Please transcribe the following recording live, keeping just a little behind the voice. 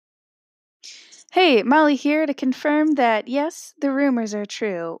Hey, Molly here to confirm that yes, the rumors are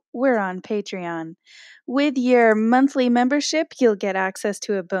true. We're on Patreon. With your monthly membership, you'll get access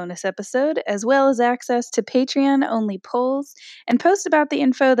to a bonus episode, as well as access to Patreon only polls and posts about the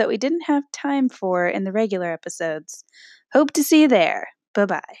info that we didn't have time for in the regular episodes. Hope to see you there. Bye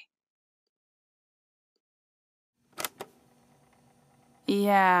bye.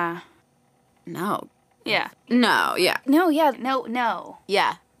 Yeah. No. Yeah. No, yeah. No, yeah, no.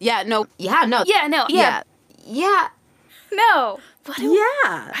 Yeah. Yeah, no. Yeah, no. Yeah, no, yeah. Yeah. No.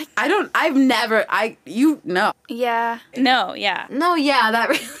 Yeah. I've never, no. Yeah. No, yeah. No, yeah, that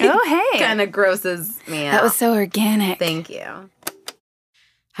really Oh, hey. kind of grosses me out. That was so organic. Thank you.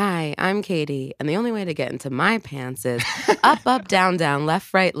 Hi, I'm Katie, and the only way to get into my pants is up, down,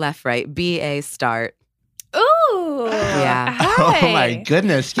 left, right, BA start. Ooh. Yeah. Hi. Oh my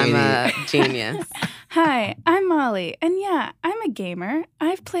goodness, Katie. I'm a genius. Hi, I'm Molly, and yeah, I'm a gamer.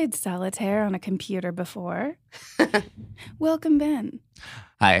 I've played solitaire on a computer before. Welcome, Ben.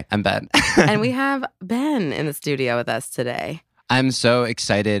 Hi, I'm Ben. And we have Ben in the studio with us today. I'm so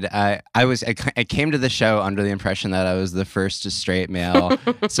excited. I came to the show under the impression that I was the first straight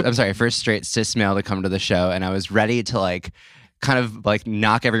cis male to come to the show, and I was ready to kind of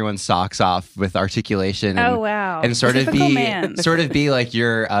knock everyone's socks off with articulation. And, Oh wow! And sort Typical of man. be like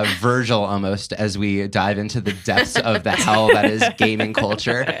your Virgil almost as we dive into the depths of the hell that is gaming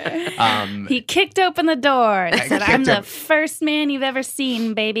culture. He kicked open the door and said, "I'm the first man you've ever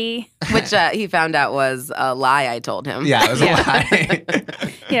seen, baby." Which he found out was a lie I told him. Yeah, it was a lie.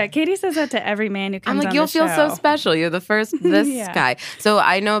 Yeah, Katie says that to every man who I'm comes like, on you'll the feel show. so special. You're the first this Yeah. guy. So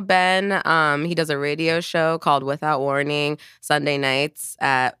I know Ben. He does a radio show called Without Warning Sunday nights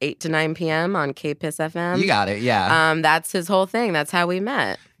at 8 to 9 p.m. on KPIS FM. You got it, yeah. That's his whole thing. That's how we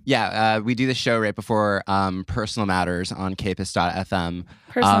met. Yeah, we do the show right before Personal Matters on kpis.fm.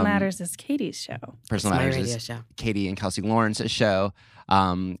 Personal Matters is Katie's show. Personal It's my Matters radio is show. Katie and Kelsey Lawrence's show.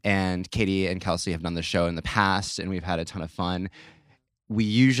 And Katie and Kelsey have done the show in the past, and we've had a ton of fun. We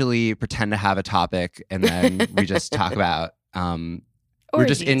usually pretend to have a topic, and then we just talk about. We're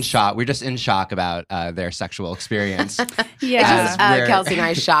just in shock. We're just in shock about their sexual experience. Yeah. It's just Kelsey and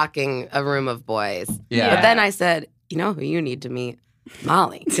I shocking a room of boys. Yeah. But then I said, you know who you need to meet?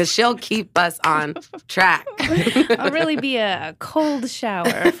 Molly, because she'll keep us on track. I'll really be a cold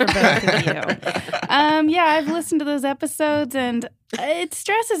shower for both of you. Yeah, I've listened to those episodes and it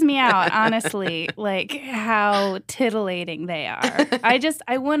stresses me out, honestly, how titillating they are. I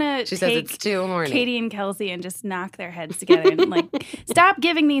want to She says it's too horny. Katie and Kelsey and just knock their heads together and stop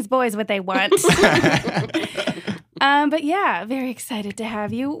giving these boys what they want. But yeah, very excited to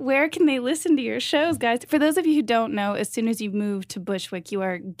have you. Where can they listen to your shows, guys? For those of you who don't know, as soon as you move to Bushwick, you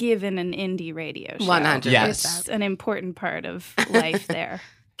are given an indie radio show. 100%. Yes. It's an important part of life there.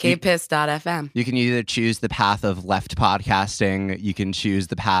 KPIS.fm. You can either choose the path of left podcasting, you can choose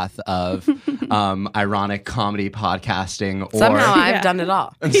the path of ironic comedy podcasting, or Somehow I've done it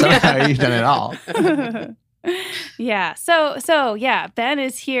all. somehow you've done it all. Yeah. So yeah, Ben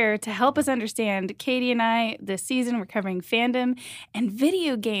is here to help us understand. Katie and I, this season, we're covering fandom, and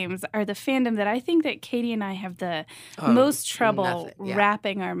video games are the fandom that I think that Katie and I have the most trouble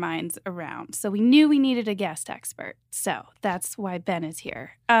wrapping our minds around. So we knew we needed a guest expert. So that's why Ben is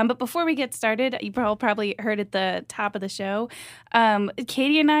here. But before we get started, you probably heard at the top of the show,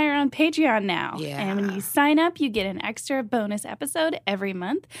 Katie and I are on Patreon now. Yeah. And when you sign up, you get an extra bonus episode every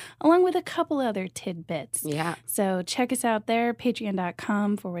month, along with a couple other tidbits. Yeah. So check us out there,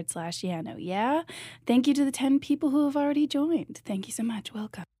 patreon.com/yeah. Thank you to the 10 people who have already joined. Thank you so much.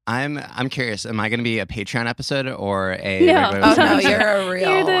 Welcome. I'm curious. Am I going to be a Patreon episode or a No. regular Oh, no, episode? you're a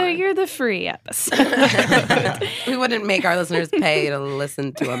real one. You're the free episode. We wouldn't make our listeners pay to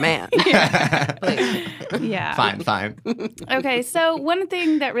listen to a man. Please. Yeah. Fine. Okay, so one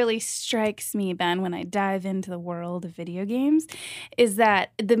thing that really strikes me, Ben, when I dive into the world of video games is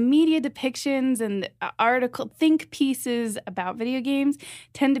that the media depictions and think pieces about video games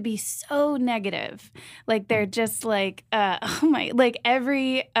tend to be so negative. They're just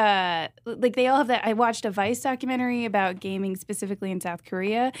they all have that. I watched a Vice documentary about gaming specifically in South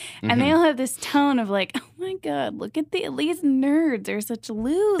Korea, and they all have this tone of oh my God, look at these nerds are such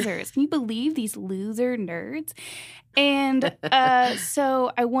losers. Can you believe these loser nerds? And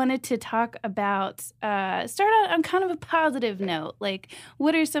so I wanted to talk about, start out on kind of a positive note.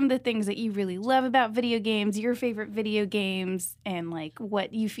 What are some of the things that you really love about video games, your favorite video games, and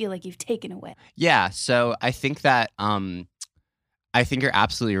what you feel like you've taken away? Yeah, so I think that I think you're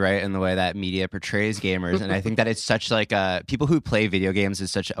absolutely right in the way that media portrays gamers. And I think that it's such like people who play video games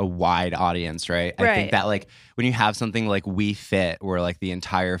is such a wide audience, right? I think that like when you have something like Wii Fit where like the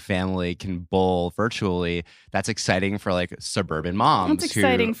entire family can bowl virtually, that's exciting for like suburban moms. It's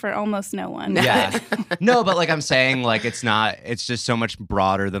exciting for almost no one. Yeah. No, but like I'm saying, like it's just so much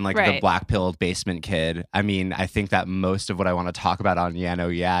broader than like the black-pilled basement kid. I mean, I think that most of what I want to talk about on Yeah No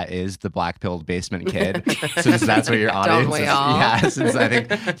Yeah is the black-pilled basement kid. Since that's what your audience Don't we is. all? Yeah. Since I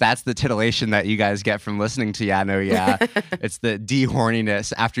think that's the titillation that you guys get from listening to Yeah No Yeah. It's the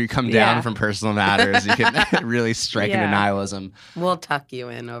de-horniness after you come down from personal matters. You can really strike into nihilism. We'll tuck you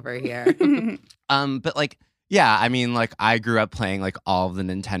in over here. But like, yeah, I mean, like I grew up playing like all of the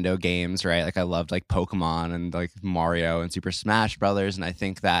Nintendo games, right? Like I loved like Pokemon and like Mario and Super Smash Brothers. And I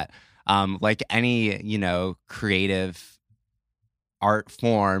think that like any, creative art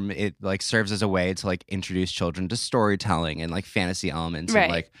form, it like serves as a way to like introduce children to storytelling and like fantasy elements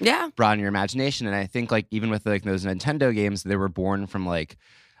and like broaden your imagination. And I think like even with like those Nintendo games, they were born from like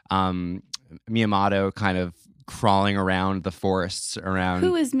Miyamoto kind of crawling around the forests around.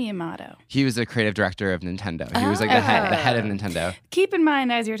 Who is Miyamoto? He was the creative director of Nintendo. He was like the head of Nintendo. Keep in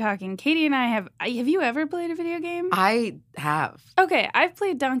mind as you're talking, Katie and I have you ever played a video game? I have. Okay, I've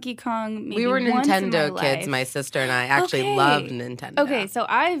played Donkey Kong maybe We were once Nintendo in my kids, life. my sister and I actually loved Nintendo. Okay, so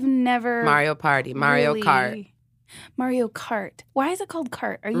I've never Mario Party, Mario Kart. Mario Kart. Why is it called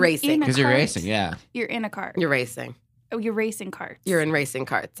kart? Are you Racing. in a Because you're cart? racing, yeah. You're in a cart. You're racing. Oh, you're racing carts. You're in racing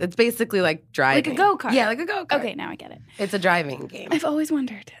carts. It's basically like driving. Like a go-kart. Yeah, like a go-kart. Okay, now I get it. It's a driving game. I've always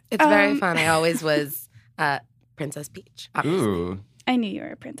wondered. It's very fun. I always was Princess Peach. Obviously. Ooh. I knew you were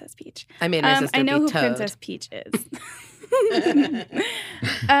a Princess Peach. I made my sister I know be who Toad. Princess Peach is.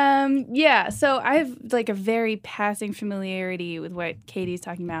 Yeah, so I have like a very passing familiarity with what Katie's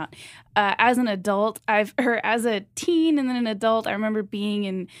talking about. As an adult, as a teen and then an adult, I remember being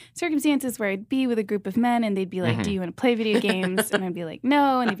in circumstances where I'd be with a group of men and they'd be like, do you want to play video games? And I'd be like,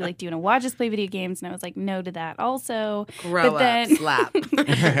 no. And they'd be like, do you want to watch us play video games? And I was like, no to that also. Grow up, slap.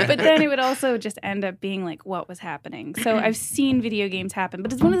 But then it would also just end up being like what was happening. So I've seen video games happen.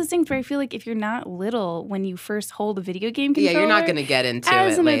 But it's one of those things where I feel like if you're not little when you first hold a video game controller, You're not going to get into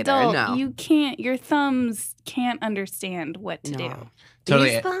as it an later. adult, No. you can't, your thumbs can't understand what to do. Totally.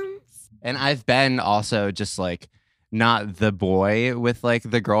 These thumbs? And I've been also just like not the boy with like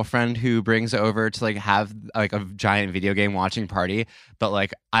the girlfriend who brings over to like have like a giant video game watching party, but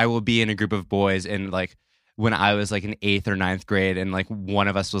like I will be in a group of boys and like when I was like in 8th or 9th grade and like one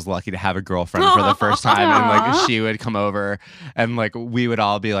of us was lucky to have a girlfriend for the first time and like she would come over and like we would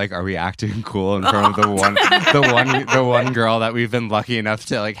all be like, are we acting cool in front of the one girl that we've been lucky enough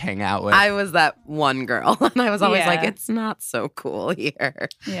to like hang out with? I was that one girl and I was always like, it's not so cool here.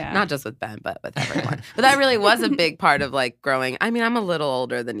 Yeah. Not just with Ben, but with everyone. But that really was a big part of like growing. I mean, I'm a little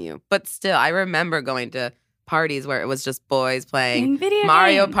older than you, but still I remember going to parties where it was just boys playing video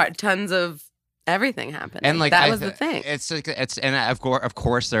Mario games. Party, tons of everything happened. And like that was the thing. It's like and of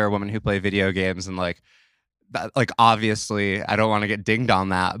course there are women who play video games and like obviously I don't want to get dinged on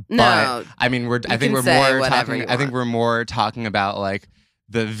that. But No, I mean I think we're more talking about like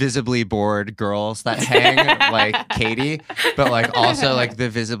the visibly bored girls that hang like Katie, but like also like the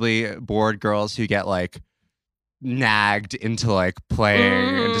visibly bored girls who get like nagged into like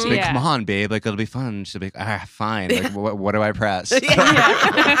playing and just be like, come on, babe, like it'll be fun. She'll be like, fine. Like what do I press?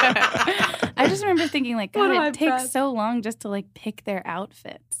 I just remember thinking like, God, it takes so long just to like pick their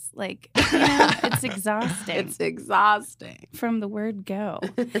outfits. Like, it's exhausting. It's exhausting. From the word go.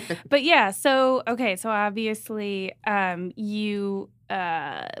 But yeah, so obviously you've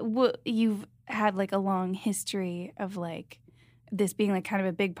had like a long history of like this being like kind of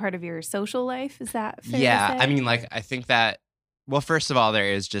a big part of your social life. Is that fair to say? I mean, like I think that, well, first of all,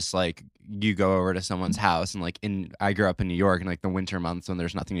 there is just like you go over to someone's house and like I grew up in New York and like the winter months when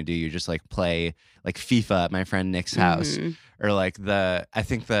there's nothing to do, you just like play like FIFA at my friend Nick's house. Or like I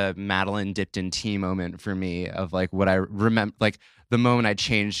think the Madeline dipped in tea moment for me of like what I remember, like the moment I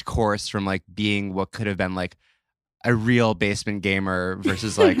changed course from like being what could have been like a real basement gamer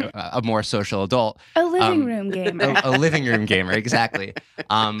versus like a more social adult. A living room gamer. A living room gamer, exactly.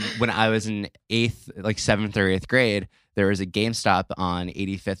 When I was in 7th or 8th grade, there was a GameStop on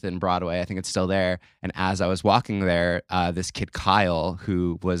 85th and Broadway. I think it's still there. And as I was walking there, this kid, Kyle,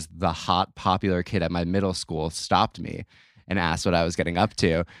 who was the hot, popular kid at my middle school, stopped me and asked what I was getting up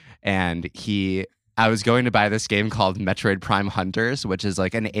to. And he I was going to buy this game called Metroid Prime Hunters, which is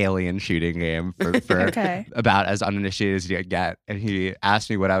like an alien shooting game for Okay. about as uninitiated as you get. And he asked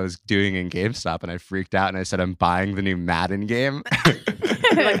me what I was doing in GameStop, and I freaked out and I said, I'm buying the new Madden game.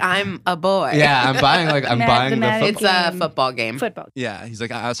 You're like, I'm a boy. Yeah, I'm buying the Madden It's a game. football game. Football. Yeah, he's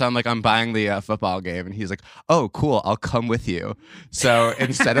like, so I'm like, I'm buying the football game, and he's like, oh, cool, I'll come with you. So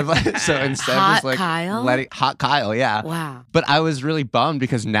instead of Hot just like Kyle? Hot Kyle, yeah. Wow. But I was really bummed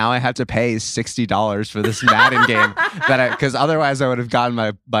because now I had to pay $60 for this Madden game because otherwise I would have gotten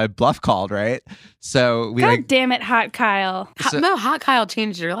my bluff called, right? So we God damn it, Hot Kyle. No, Hot Kyle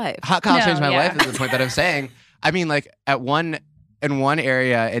changed your life. Hot Kyle No, changed my yeah. life is the point that I'm saying. I mean, like in one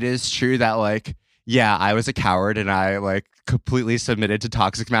area, it is true that like, yeah, I was a coward and I like completely submitted to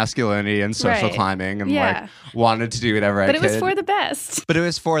toxic masculinity and social Right. climbing and Yeah. like wanted to do whatever I But could. it was for the best. But it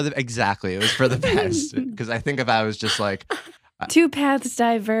was for the exactly. It was for the best because I think if I was just like, Two paths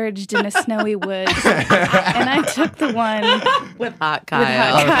diverged in a snowy wood, and I took the one. With Hot Hot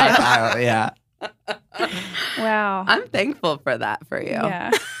Kyle. oh, Kyle. Kyle, yeah. Wow. I'm thankful for that for you.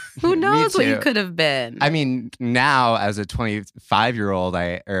 Yeah. Who knows what you too. could have been? I mean, now as a 25-year-old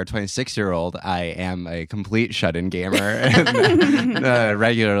or 26-year-old, I am a complete shut-in gamer and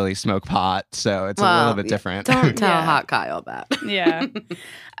regularly smoke pot, so it's a little bit different. Don't tell Yeah. Hot Kyle that. Yeah.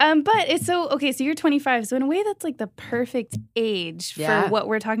 But it's so okay, so you're 25. So in a way that's like the perfect age Yeah. for what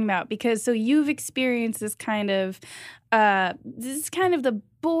we're talking about because so you've experienced this kind of the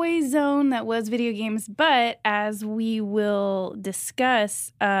boy zone that was video games, but as we will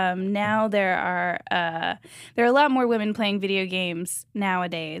discuss, now there are a lot more women playing video games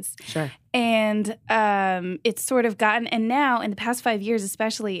nowadays. Sure. And it's sort of gotten, and now in the past 5 years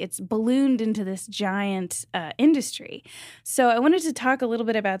especially, it's ballooned into this giant industry. So I wanted to talk a little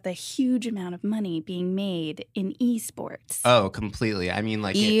bit about the huge amount of money being made in esports. Oh, completely. I mean,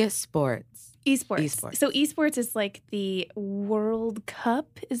 like, Esports. Esports. So esports is like the World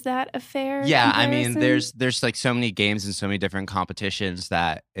Cup. Is that a fair yeah, I mean, comparison? there's like so many games and so many different competitions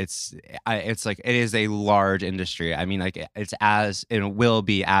that it's like it is a large industry. I mean, like it will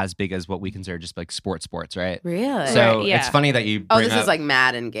be as big as what we consider just like sports, right? Really? So Right, yeah. it's funny that you oh, bring this up, is like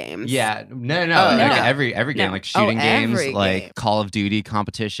Madden games. yeah, no, Oh, like no. every game, No. like shooting games, every like game. Call of Duty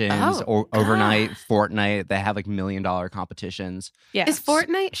competitions, Oh, or overnight God. Fortnite. They have like $1 million competitions. Yeah. Is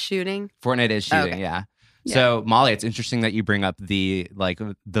Fortnite shooting? Fortnite is shooting, Okay. yeah. Yeah. So Molly, it's interesting that you bring up the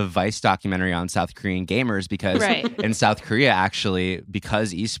Vice documentary on South Korean gamers because Right. in South Korea, actually,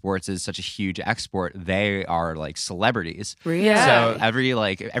 because esports is such a huge export, they are like celebrities. Really? Yeah. So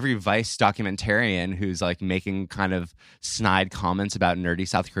every Vice documentarian who's like making kind of snide comments about nerdy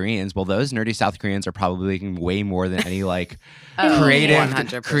South Koreans, well, those nerdy South Koreans are probably making way more than any like Oh, creative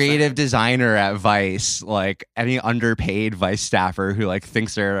 100%. creative designer at Vice, like any underpaid Vice staffer who like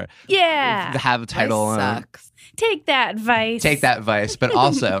thinks they're Yeah. have a title. Vice sucks. Take that, Vice. Take that, Vice. But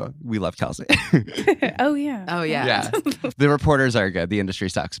also, we love Kelsey. Oh, yeah. Oh yeah. Yeah. The reporters are good. The industry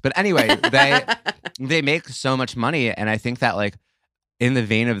sucks. But anyway, they make so much money, and I think that like in the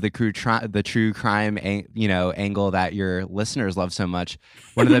vein of the true crime angle that your listeners love so much,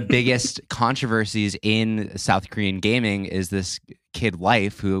 one of the biggest controversies in South Korean gaming is this kid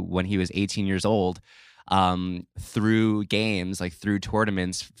Life, who when he was 18 years old, through games, like through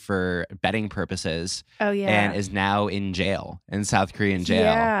tournaments for betting purposes, Oh, yeah. and is now in jail, in South Korean jail.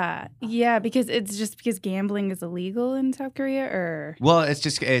 Yeah. Yeah, because it's just because gambling is illegal in South Korea or Well,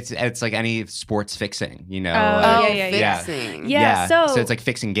 it's like any sports fixing, you know. Oh, like- yeah, yeah. yeah. Fixing. Yeah, so it's like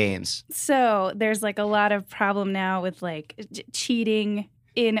fixing games. So there's like a lot of problem now with like cheating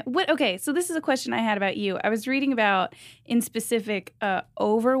in what okay, so this is a question I had about you. I was reading about in specific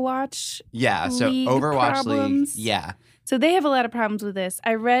Overwatch. Yeah, so League Overwatch problems. League. Yeah. So they have a lot of problems with this.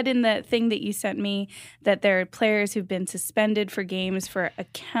 I read in the thing that you sent me that there are players who've been suspended for games for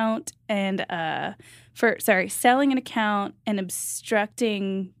account and selling an account and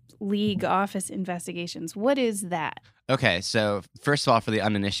obstructing league office investigations. What is that? Okay, so first of all, for the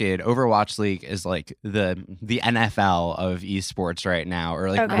uninitiated, Overwatch League is like the NFL of esports right now, or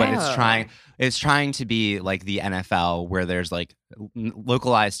like Okay. what Oh. it's trying to be like the NFL, where there's like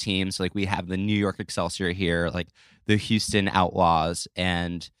localized teams. Like we have the New York Excelsior here, like the Houston Outlaws,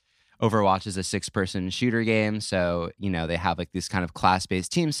 and Overwatch is a 6-person shooter game. So they have like these kind of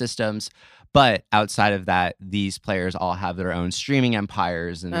class-based team systems. But outside of that, these players all have their own streaming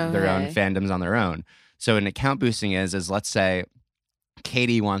empires and their own Okay. fandoms on their own. So an account boosting is let's say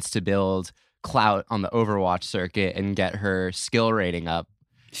Katie wants to build clout on the Overwatch circuit and get her skill rating up.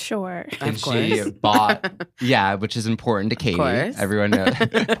 Sure. And Of course. she bought, which is important to Katie. course. Everyone knows.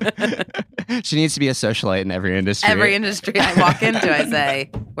 She needs to be a socialite in every industry. Every industry I walk into, I say,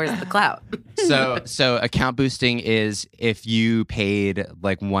 "Where's the clout?" So account boosting is if you paid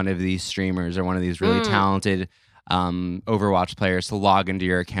like one of these streamers or one of these really talented Overwatch players to log into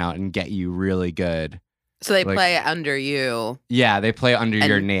your account and get you really good. So they Like- play under you, Yeah, they play under And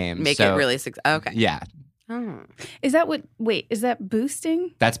your name. make so, it really okay. Yeah, Oh. Is that what? Wait, is that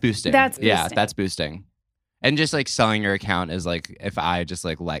boosting? that's boosting. That's Yeah, boosting. that's boosting. And just like selling your account is like if I just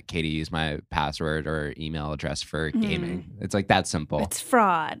like let Katie use my password or email address for gaming. It's like that simple. It's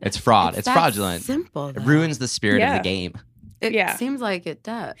fraud. It's fraud. It's that fraudulent. Simple. It though. ruins the spirit of Yeah. the game. It Yeah. seems like it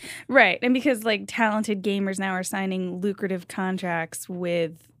does. Right, and because like talented gamers now are signing lucrative contracts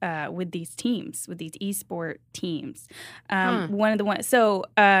with these teams, with these esport teams. One of the ones. So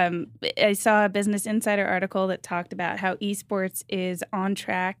I saw a Business Insider article that talked about how esports is on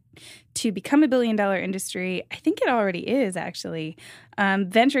track to become $1 billion industry. I think it already is actually.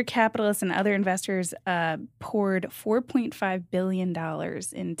 Venture capitalists and other investors poured $4.5 billion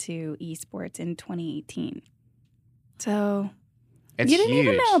into esports in 2018. So It's you didn't huge.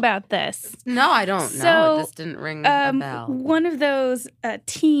 even know about this. No, I don't know. So, It just didn't ring a bell. One of those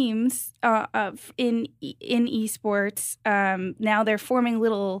teams in esports, now they're forming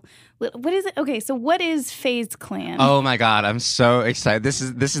little. What is it? Okay, so what is FaZe Clan? Oh my god, I'm so excited. This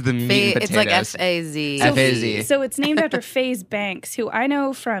is the meat and It's like potatoes. FAZ. So, FAZ. so it's named after FaZe Banks, who I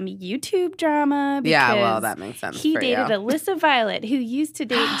know from YouTube drama. Yeah, well, because that makes sense. he for dated you. Alyssa Violet, who used to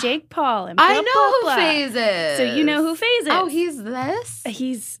date Jake Paul. And I blah, know blah, who blah. FaZe is. So you know who FaZe is. Oh, he's this?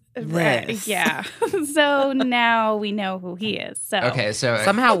 He's This. yeah. So now we know who he is. So Okay, so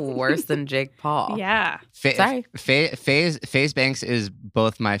Somehow worse than Jake Paul. yeah. Sorry. FaZe Banks is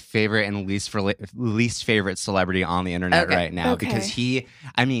both my favorite and least favorite celebrity on the internet Okay. right now Okay. because he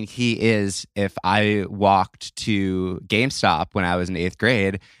is. If I walked to GameStop when I was in 8th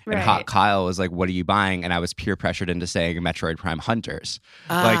grade and Right. Hot Kyle was like, "What are you buying?" and I was peer pressured into saying Metroid Prime Hunters.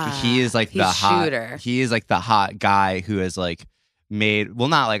 Like he is like he's the hot shooter. He is like the hot guy who is like made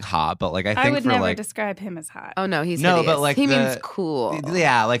not like hot, but like I think I would for never like describe him as hot. Oh no, he's No, hideous. but, like, he the- means cool.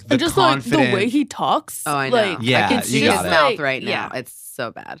 yeah, like the just like confident. the way he talks. Oh, I know. Like, Yeah, I can you see got his it. mouth right Yeah. now. It's so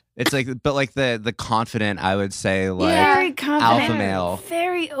bad. It's like, but like the confident, I would say, like very confident. alpha male.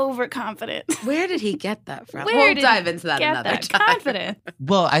 Very overconfident. Where did he get that from? Where we'll did dive he into that Get another that time. confident.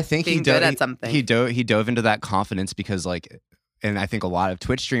 Well, I think Being he good dove at something. He dove into that confidence because like, and I think a lot of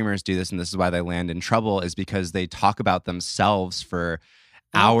Twitch streamers do this, and this is why they land in trouble, is because they talk about themselves for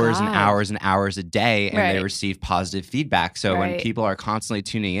hours and God. hours and hours a day, and they Right. receive positive feedback. So when Right. people are constantly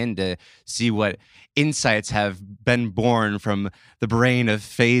tuning in to see what insights have been born from the brain of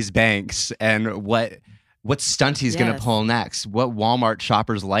FaZe Banks and what stunt he's gonna Yes. pull next, what Walmart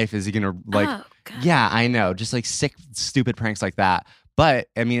shopper's life is he gonna like. Oh, God. Yeah, I know. Just like sick, stupid pranks like that. But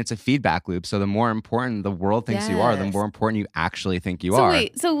I mean, it's a feedback loop. So the more important the world thinks you are, the Yes. more important you actually think you So are.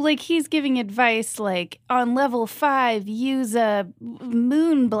 wait, so like he's giving advice like on level 5, use a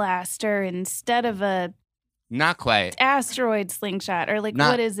moon blaster instead of a Not quite. asteroid slingshot, or like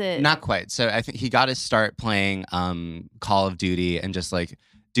Not- what is it? Not quite. So I think he got to start playing Call of Duty and just like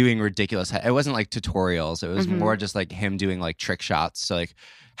doing ridiculous. It wasn't like tutorials. It was Mhm. more just like him doing like trick shots. So like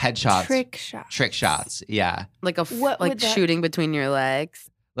headshots, trick shot. shots. Yeah. Like What like would that- shooting between your legs.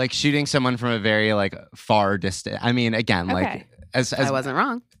 Like shooting someone from a very like far distance. I mean, again, like Okay. as I wasn't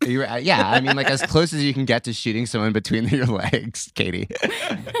wrong. yeah, I mean, like as close as you can get to shooting someone between your legs, Katie.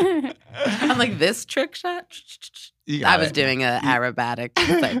 I'm like this trick shot. You got I was it. doing a aerobatic type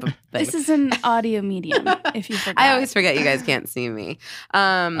of thing. This is an audio medium, if you forgot. I always forget you guys can't see me.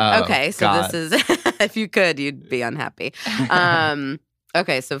 Oh, Okay, so God. this is if you could, you'd be unhappy.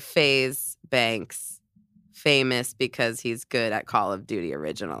 Okay, so FaZe Banks, famous because he's good at Call of Duty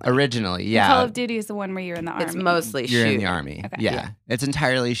originally. Originally, yeah. Call of Duty is the one where you're in the army. It's mostly You're in shooting. the army. Okay. Yeah. Yeah. It's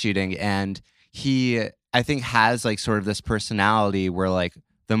entirely shooting. And he, I think, has like sort of this personality where like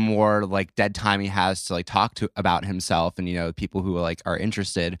the more like dead time he has to like talk to about himself and, you know, people who like are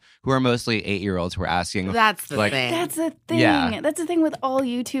interested, who are mostly 8-year-olds who are asking, That's the Like- thing. That's the thing. Yeah. That's the thing with all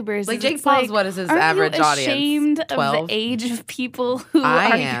YouTubers. like is Jake it's Paul's. like, What is his aren't average you audience? ashamed of 12? the age of people who I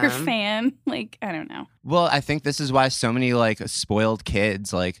are your am. fan? Like, I don't know. well, I think this is why so many like spoiled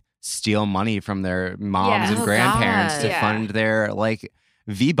kids like steal money from their moms Yeah. and Oh, grandparents God. to Yeah. fund their like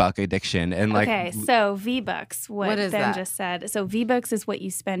V-Buck addiction and like Okay, so V-Bucks, what is Ben that? just said. So V-Bucks is what you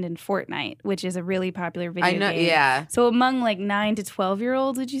spend in Fortnite, which is a really popular video I know. game. Yeah. So among like 9 to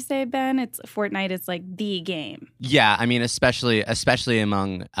 12-year-olds, would you say, Ben? Fortnite is like the game. yeah, I mean especially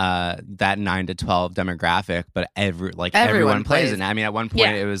among that 9 to 12 demographic, but everyone plays plays. it. I mean at one point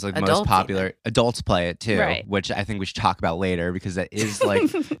Yeah. it was like the Adults most popular. Adults play it too, Right. which I think we should talk about later because that is like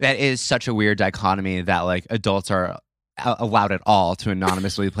that is such a weird dichotomy that like adults are allowed at all to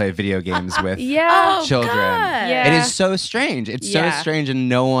anonymously play video games with Yeah. children. God. Yeah. It is so strange. It's Yeah. so strange, and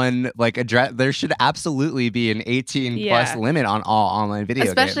no one like address. There should absolutely be an 18 plus Yeah. limit on all online video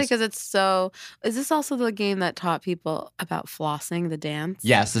Especially games. because it's so. Is this also the game that taught people about flossing, the dance?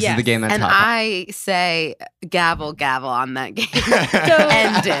 Yes, this is Yes. the game that's And top. I say gavel on that game. So-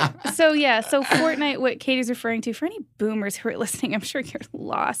 End it. So yeah, so Fortnite, what Katie's referring to, for any boomers who are listening, I'm sure you're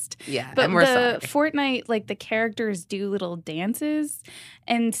lost. Yeah, But and we're the sorry. Fortnite, like the characters do little dances,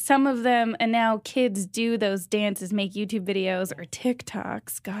 and some of them, and now kids do those dances, make YouTube videos or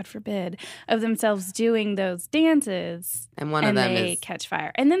TikToks, God forbid, of themselves doing those dances, And one and of them they is catch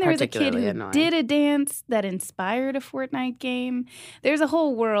fire. And then there was a kid particularly who annoying. did a dance that inspired a Fortnite game. There's a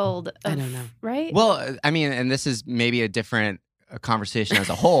whole world of, I don't know. right? Well, I mean, and this is maybe a different conversation as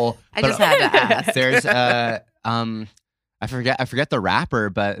a whole. I but just had to ask. There's I forget the rapper,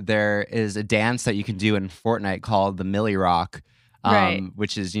 but there is a dance that you can do in Fortnite called the Millie Rock, Right.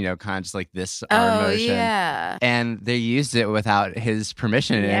 which is kind of just like this arm Oh motion. yeah. And they used it without his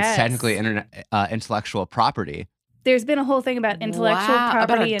permission, and Yes. it's technically intellectual property. There's been a whole thing about intellectual Wow, about a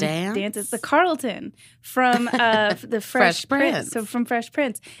property and dance? dances. The Carlton from the Fresh Fresh Prince. Prince. So from Fresh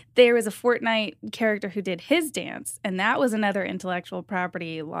Prince, there was a Fortnite character who did his dance, and that was another intellectual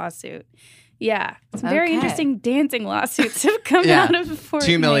property lawsuit. Yeah, some very Okay. interesting dancing lawsuits have come Yeah. out of Fortnite.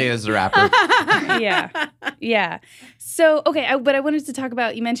 2 million is the rapper. Yeah. Yeah. So, okay, but I wanted to talk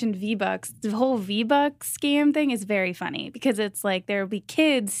about, you mentioned V-Bucks. The whole V-Buck scam thing is very funny because it's like there will be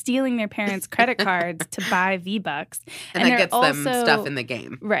kids stealing their parents' credit cards to buy V-Bucks. And that they're gets them also- stuff in the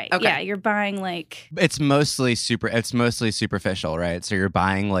game. Right. Okay. Yeah, you're buying like It's mostly superficial, right? So you're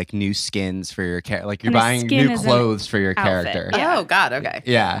buying like new skins for your character, like you're And the buying skin new is an clothes for your outfit. character. Yeah. Oh God. Okay.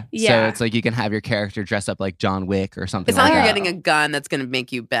 Yeah. So Yeah. it's like you can have your character dress up like John Wick or something It's not like like you're that. getting a gun that's going to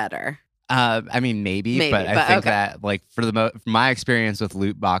make you better. I mean, maybe, but I but think okay. that like for my experience with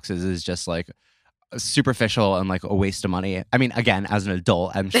loot boxes is just like superficial and like a waste of money. I mean, again, as an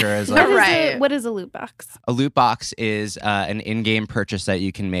adult, I'm sure as like Right. what is a loot box? a loot box is an in-game purchase that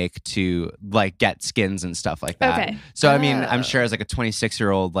you can make to like get skins and stuff like that. Okay. So I mean, Oh. I'm sure as like a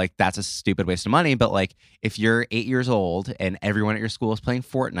 26-year-old, like that's a stupid waste of money. But like if you're 8 years old and everyone at your school is playing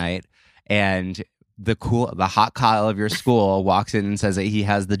Fortnite and the hot Kyle of your school walks in and says that he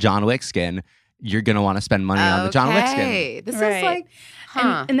has the John Wick skin, you're gonna want to spend money on the John Wick skin. Okay. This Right. is like,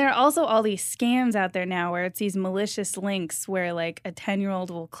 huh. And there are also all these scams out there now where it's these malicious links where like a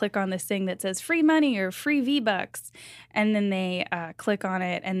 10-year-old will click on this thing that says free money or free V-Bucks. And then they click on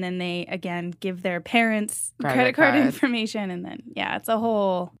it and then they, again, give their parents Credit credit card card. information. And then, yeah, it's a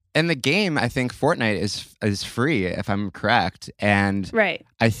whole. And the game, I think Fortnite is free if I'm correct, and Right.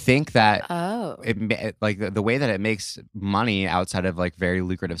 I think that Oh. like the way that it makes money outside of like very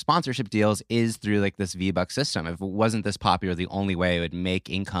lucrative sponsorship deals is through like this V-Buck system. If it wasn't this popular, the only way it would make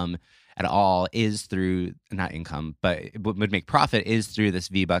income at all is through not income, but it would make profit is through this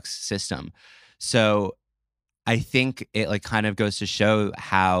V-Bucks system. So I think it like kind of goes to show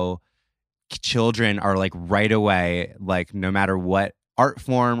how children are like right away, like no matter what art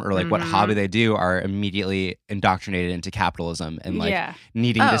form or like what Mhm. hobby they do, are immediately indoctrinated into capitalism and like yeah.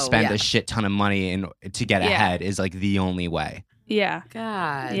 needing Oh, to spend yeah. a shit ton of money to get Yeah. ahead is like the only way. Yeah.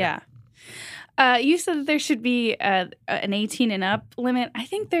 God. Yeah. You said that there should be an 18 and up limit. I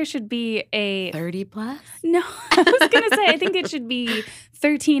think there should be a 30 plus? no. I was gonna say I think it should be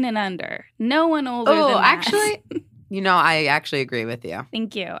 13 and under. No one older than Oh, that. actually, I actually agree with you.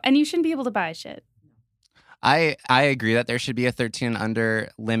 Thank you. And you shouldn't be able to buy shit. I agree that there should be a 13 and under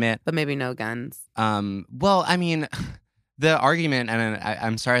limit. But maybe no guns. Well, I mean, the argument, and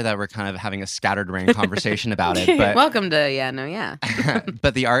I'm sorry that we're kind of having a scattered brain conversation about it, but Welcome to Yeah.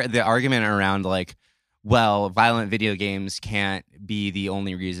 but the argument around like, well, violent video games can't be the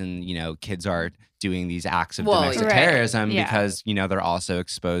only reason kids are doing these acts of Well, domestic right. terrorism Yeah. because they're also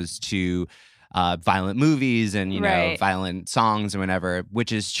exposed to violent movies and Right. violent songs and whatever,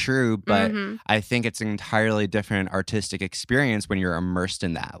 which is true, but Mhm. I think it's an entirely different artistic experience when you're immersed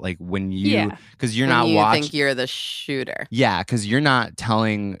in that. Like when you, Yeah. because you're When not you watching. think you're the shooter. Yeah, because you're not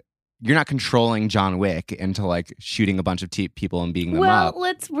telling you're not controlling John Wick into like shooting a bunch of people and beating them up.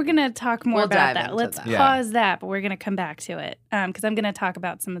 Well, we're gonna talk more We'll about dive that. into Let's that. Yeah. pause that, but we're gonna come back to it because I'm gonna talk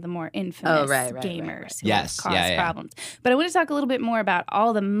about some of the more infamous right, gamers who Yes, have caused yeah, yeah. problems. But I want to talk a little bit more about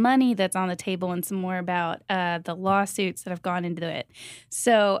all the money that's on the table and some more about the lawsuits that have gone into it,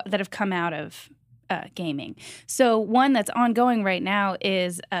 so that have come out of gaming. So one that's ongoing right now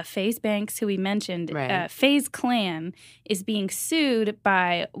is FaZe Banks, who we mentioned. Right. FaZe Clan is being sued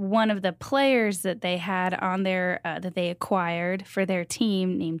by one of the players that they had on their that they acquired for their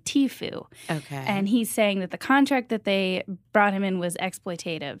team named Tfue. Okay. And he's saying that the contract that they brought him in was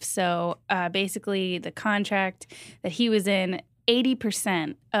exploitative. So basically, the contract that he was in,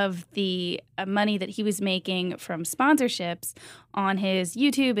 80% of the money that he was making from sponsorships on his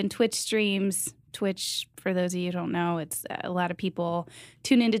YouTube and Twitch streams. Twitch, for those of you who don't know, it's a lot of people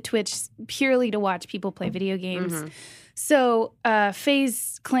tune into Twitch purely to watch people play video games. Mhm. So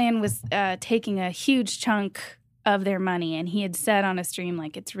FaZe Clan was taking a huge chunk of their money, and he had said on a stream,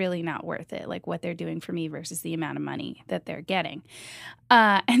 like, it's really not worth it, like what they're doing for me versus the amount of money that they're getting.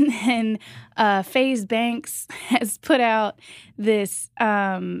 And then FaZe Banks has put out this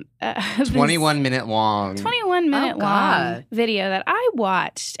 21-minute long. 21-minute Oh, long God. video that I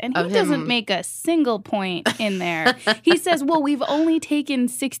watched, and he Of doesn't him- make a single point in there. He says, well, we've only taken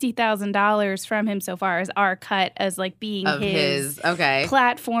 $60,000 from him so far as our cut as like being of his okay.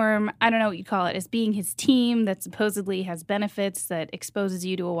 platform. I don't know what you call it, as being his team that supposedly has benefits that exposes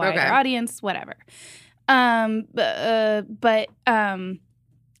you to a wider Okay. audience, whatever.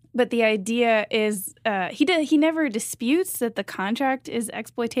 But the idea is he never disputes that the contract is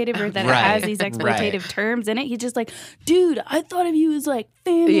exploitative or that it Right, has these exploitative terms in it. He's just like, dude, I thought of you as like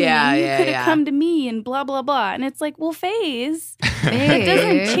family. Yeah, and you yeah, could have yeah. come to me and blah blah blah. And it's like, well, FaZe, it Hey.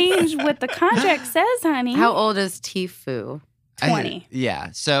 doesn't change what the contract says, honey. How old is Tfue? 20. Yeah.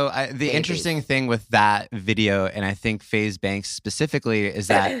 So the Babies. interesting thing with that video, and I think FaZe Banks specifically, is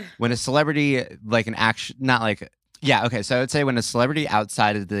that when a celebrity, like an action, not like, yeah, okay. So I would say when a celebrity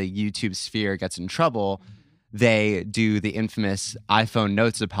outside of the YouTube sphere gets in trouble, they do the infamous iPhone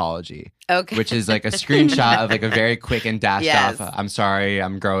notes apology, Okay. which is like a screenshot of like a very quick and dashed Yes. off, I'm sorry,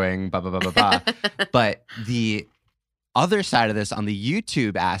 I'm growing, blah, blah, blah, blah, blah. But the other side of this on the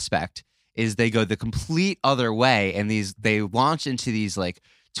YouTube aspect is they go the complete other way, and they launch into these like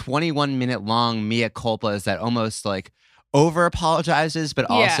 21-minute long mea culpas that almost like over apologizes, but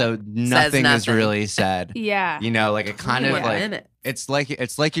Yeah. also nothing is nothing. really said. Yeah. You know, like it kind of Wait a like minute. it's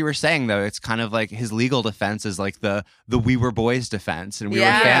like you were saying though. It's kind of like his legal defense is like the we were boys defense, and we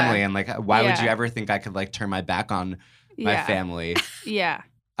Yeah. were family, and like why would Yeah. you ever think I could like turn my back on my Yeah. family? Yeah.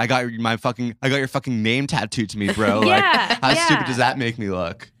 I got your fucking name tattooed to me, bro. Yeah, Like, how yeah. stupid does that make me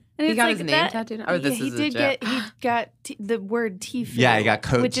look? And He it's got like his name that- tattooed? Or this he is a did joke? he got the word Tfue. Yeah, he got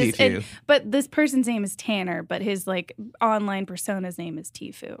code which is- Tfue. and- But this person's name is Tanner, but his like online persona's name is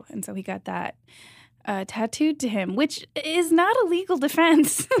Tfue, and so he got that tattooed to him, which is not a legal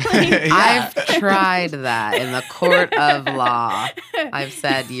defense. Like, Yeah. I've tried that in the court of law. I've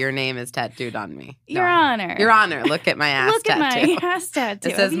said your name is tattooed on me. Your No. Honor. Your Honor, look at my ass Look tattoo. at my ass tattoo.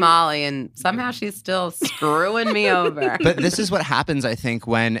 It says Molly, and somehow she's still screwing me over. But this is what happens, I think,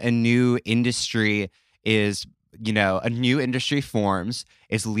 when a new industry is, a new industry forms.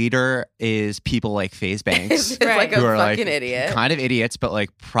 Its leader is people like FaZe Banks, it's like a who are fucking like idiot. kind of idiots, but like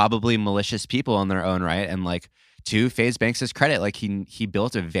probably malicious people in their own right. And like to FaZe Banks' credit, like he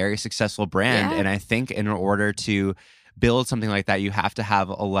built a very successful brand, Yeah. and I think in order to build something like that, you have to have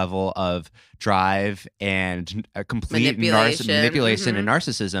a level of drive and a complete manipulation and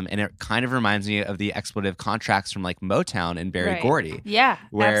narcissism. And it kind of reminds me of the expletive contracts from like Motown and Berry Right. Gordy. Yeah,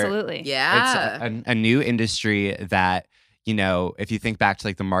 where absolutely. Yeah. It's a new industry that, if you think back to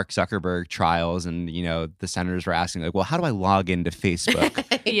like the Mark Zuckerberg trials and, the senators were asking like, well, how do I log into Facebook?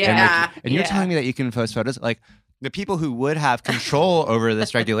 Yeah. And you're Yeah. telling me that you can post photos? Like the people who would have control over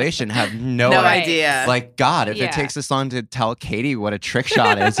this regulation have no No Right. idea. Like, God, if Yeah. it takes this long to tell Katie what a trick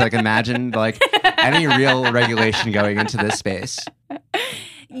shot is, like imagine like any real regulation going into this space.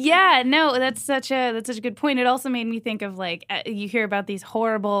 Yeah, no, that's such a good point. It also made me think of like you hear about these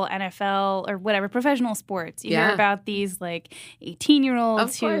horrible NFL or whatever professional sports. You hear Yeah. about these like 18-year-olds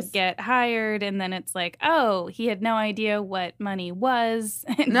Of who course. get hired, and then it's like, oh, he had no idea what money was.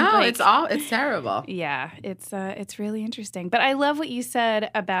 And, No, like, it's terrible. yeah, it's really interesting. But I love what you said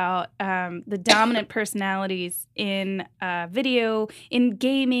about the dominant personalities in video in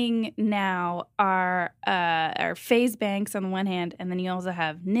gaming now are FaZe Banks on the one hand, and then you also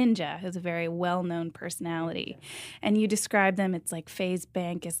have Ninja, who's a very well-known personality. And you describe them, it's like FaZe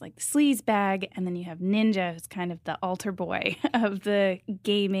Bank is like the sleaze bag, and then you have Ninja, who's kind of the altar boy of the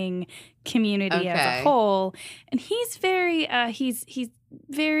gaming community as a whole. And he's very, he's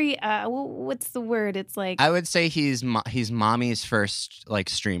very what's the word? It's like I would say he's mommy's first like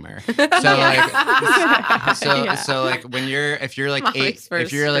streamer. So like when if you're like Mommy's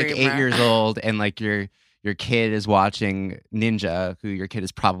first 8 streamer. years old and like your kid is watching Ninja, who your kid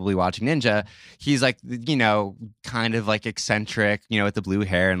is probably watching Ninja, he's like, you know, kind of like eccentric, you know, with the blue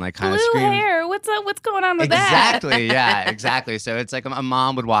hair and like kind of blue screams. hair. What's up? What's going on with that? Exactly. Yeah, exactly. So it's like a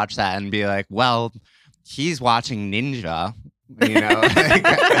mom would watch that and be like, well, he's watching Ninja. You know,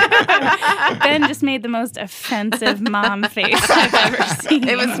 Ben just made the most offensive mom face I've ever seen.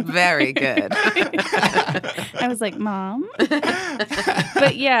 It was very good. I was like, Mom?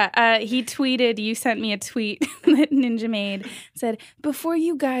 But yeah, he tweeted, you sent me a tweet that Ninja made, said, before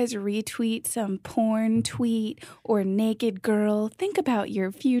you guys retweet some porn tweet or naked girl, think about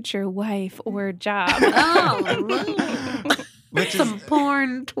your future wife or job. Oh, some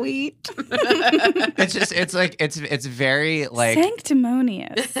porn tweet. It's very like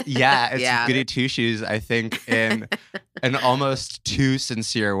sanctimonious. Yeah, it's Yeah. goody two shoes, I think, in an almost too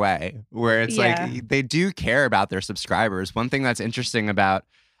sincere way, where it's like they do care about their subscribers. One thing that's interesting about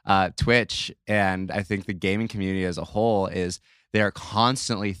Twitch and I think the gaming community as a whole is they're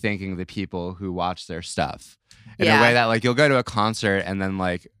constantly thanking the people who watch their stuff in a way that like you'll go to a concert and then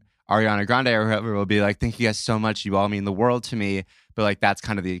like Ariana Grande or whoever will be like, thank you guys so much. You all mean the world to me. But like, that's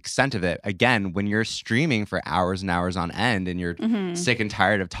kind of the extent of it. Again, when you're streaming for hours and hours on end and you're sick and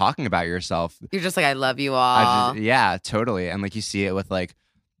tired of talking about yourself. You're just like, I love you all. Yeah, totally. And like you see it with like,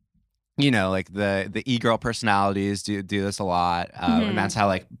 you know, like the e-girl personalities do this a lot. And that's how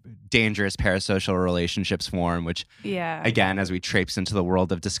like dangerous parasocial relationships form, which again, as we traipse into the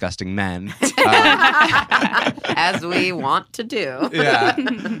world of disgusting men. As we want to do. Yeah.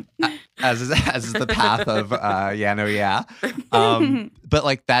 As is the path of but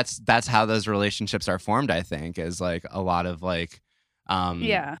like that's how those relationships are formed, I think, is like a lot of like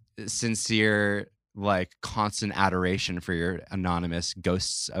sincere like constant adoration for your anonymous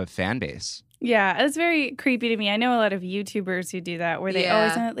ghosts of fan base. Yeah, it's very creepy to me. I know a lot of YouTubers who do that, where they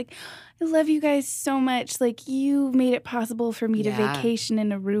always sound like, I love you guys so much. Like, you made it possible for me to vacation in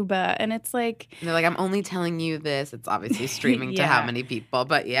Aruba. And it's like... And they're like, I'm only telling you this. It's obviously streaming to how many people,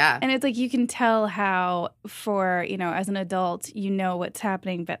 but And it's like, you can tell how for, you know, as an adult, you know what's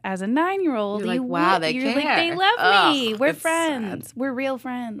happening. But as a 9-year-old, you're like, wow, they care. Like, they love me. We're friends. Sad. We're real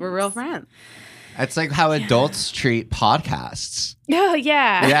friends. We're real friends. It's like how adults treat podcasts. Oh,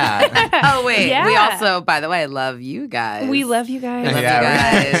 yeah. Yeah. Oh, wait. We also, by the way, love you guys. We love you guys. We love you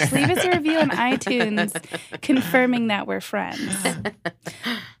guys. Leave us a review on iTunes confirming that we're friends.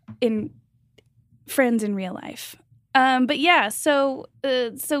 Friends in real life. But yeah, so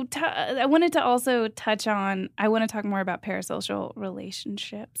I wanted to also touch on, I want to talk more about parasocial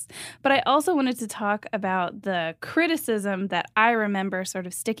relationships, but I also wanted to talk about the criticism that I remember sort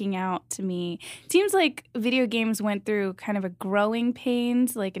of sticking out to me. It seems like video games went through kind of a growing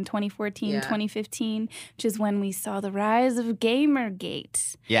pains, like in 2014, 2015, which is when we saw the rise of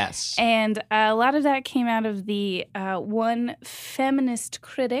Gamergate. Yes. And a lot of that came out of the one feminist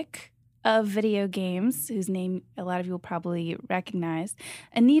critic of video games, whose name a lot of you will probably recognize,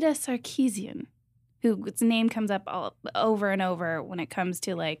 Anita Sarkeesian, whose name comes up all over and over when it comes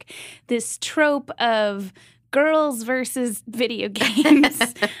to like this trope of girls versus video games.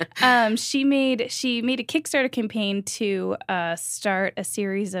 She made a Kickstarter campaign to start a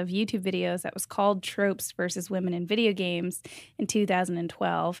series of YouTube videos that was called Tropes versus Women in Video Games in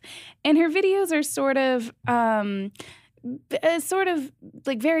 2012, and her videos are sort of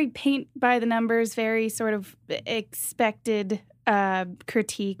like very paint by the numbers, very sort of expected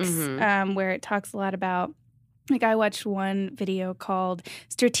critiques, where it talks a lot about, like, I watched one video called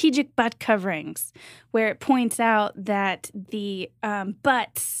Strategic Butt Coverings, where it points out that the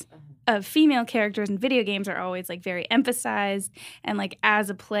butts of female characters in video games are always like very emphasized, and like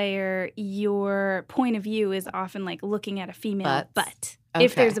as a player, your point of view is often like looking at a female butt. Okay.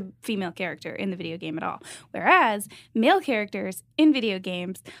 If there's a female character in the video game at all. Whereas male characters in video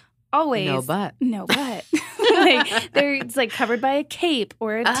games always no butt. It's like covered by a cape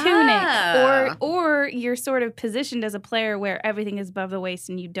or a tunic, or you're sort of positioned as a player where everything is above the waist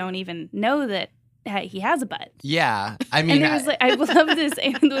and you don't even know that he has a butt. Yeah. I And mean, there was like, I love this.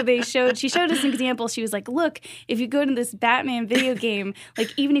 And she showed us an example. She was like, look, if you go to this Batman video game,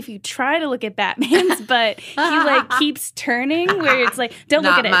 like even if you try to look at Batman's butt, he like keeps turning where it's like, don't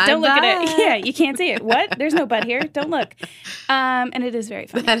look Not at my it. Don't look at it. butt. Yeah, you can't see it. What? There's no butt here. Don't look. And it is very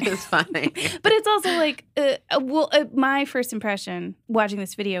funny. That is funny. But it's also like, my first impression watching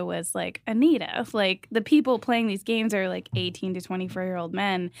this video was like, Anita, like the people playing these games are like 18 to 24-year-old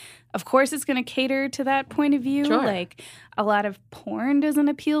men. Of course, it's going to cater to that point of view. Sure. Like a lot of porn doesn't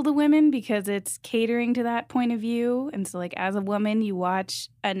appeal to women because it's catering to that point of view. And so like as a woman, you watch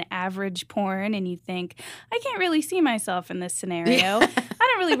an average porn and you think, I can't really see myself in this scenario. I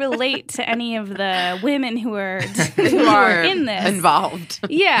don't really relate to any of the women who are in this. Involved.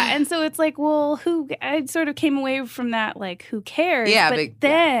 Yeah, and so it's like, well, I sort of came away from that like, who cares? Yeah, but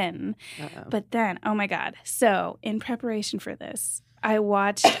then, oh my God. So in preparation for this, I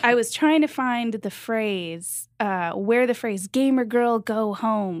was trying to find the phrase, where the phrase gamer girl go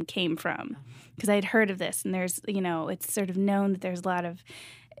home came from. Because I'd heard of this, and there's, it's sort of known that there's a lot of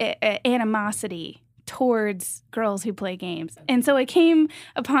animosity towards girls who play games. And so I came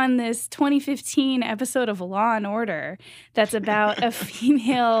upon this 2015 episode of Law and Order that's about a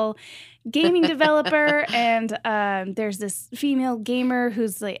female gaming developer, and there's this female gamer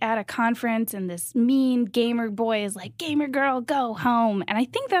who's like at a conference, and this mean gamer boy is like, gamer girl, go home. And I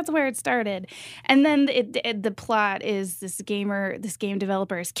think that's where it started. And then the plot is this game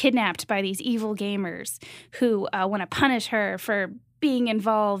developer is kidnapped by these evil gamers who want to punish her for being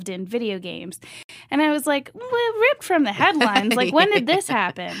involved in video games. And I was like, well, ripped from the headlines. Like, when did this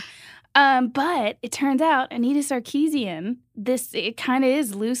happen? But it turns out Anita Sarkeesian, it kind of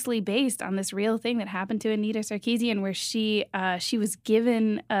is loosely based on this real thing that happened to Anita Sarkeesian, where she was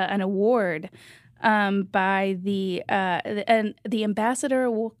given an award by the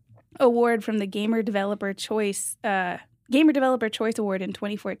Ambassador Award from the Gamer Developer Choice Award in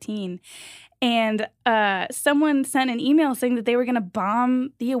 2014. And someone sent an email saying that they were going to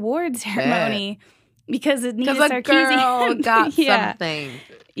bomb the award ceremony because Anita Sarkeesian girl got something.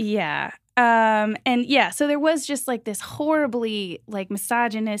 Yeah. So there was just like this horribly like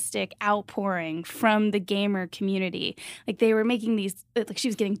misogynistic outpouring from the gamer community. Like they were making these, like she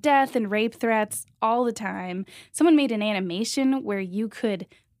was getting death and rape threats all the time. Someone made an animation where you could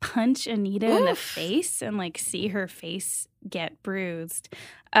punch Anita in the face and like see her face get bruised.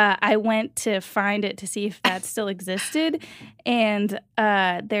 I went to find it to see if that still existed. And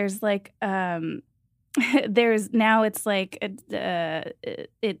there's like, it's like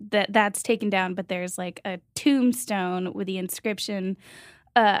that's taken down, but there's like a tombstone with the inscription,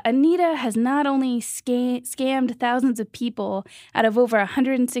 Anita has not only scammed thousands of people out of over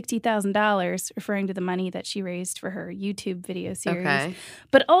 $160,000, referring to the money that she raised for her YouTube video series,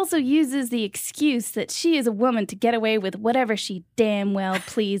 but also uses the excuse that she is a woman to get away with whatever she damn well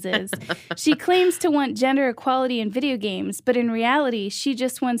pleases. She claims to want gender equality in video games, but in reality, she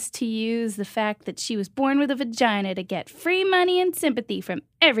just wants to use the fact that she was born with a vagina to get free money and sympathy from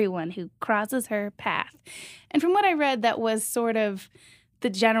everyone who crosses her path. And from what I read, that was sort of the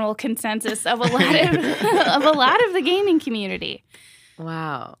general consensus of a lot of the gaming community.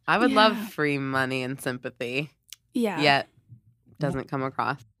 Wow. I would love free money and sympathy. Yeah. Yet doesn't come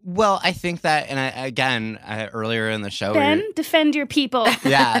across. Well, I think that, and earlier in the show, Ben, defend your people.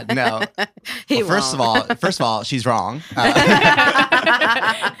 Yeah, no. First of all, she's wrong. No,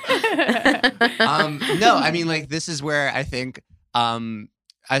 I mean, like, this is where I think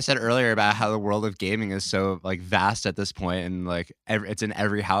I said earlier about how the world of gaming is so like vast at this point, and like it's in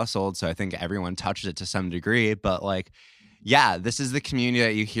every household. So I think everyone touches it to some degree. But like, yeah, this is the community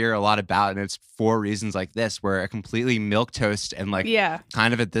that you hear a lot about, and it's for reasons like this, where a completely milquetoast and like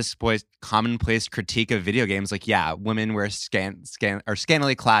kind of at this point commonplace critique of video games. Like, yeah, women wear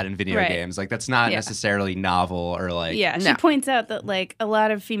scantily clad in video games. Like, that's not necessarily novel or like. Yeah, she points out that like a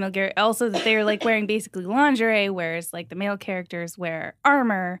lot of female also that they're like wearing basically lingerie, whereas like the male characters wear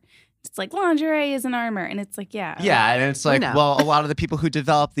armor. It's like lingerie is an armor, and it's like and it's like, well, a lot of the people who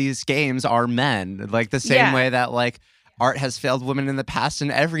develop these games are men, like the same way that like art has failed women in the past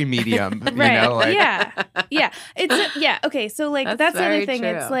in every medium, you know? Like, okay, so like that's the other thing. True.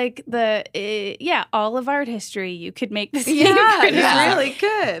 It's like all of art history, you could make this really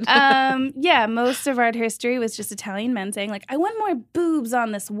good. Most of art history was just Italian men saying like, I want more boobs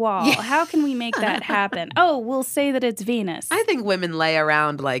on this wall. How can we make that happen? Oh, we'll say that it's Venus. I think women lay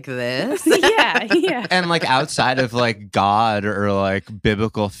around like this. And like outside of like God or like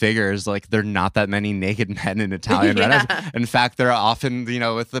biblical figures, like there are not that many naked men in Italian Renaissance. In fact, they're often,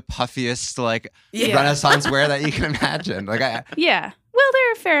 with the puffiest like Renaissance wear that you can imagine. Like, Well, Well, there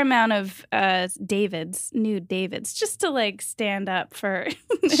are a fair amount of nude Davids, just to like stand up for.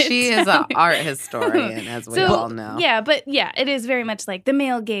 She is an art historian, as we all know. Yeah, but yeah, it is very much like the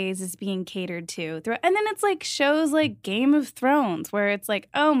male gaze is being catered to. And then it's like shows like Game of Thrones, where it's like,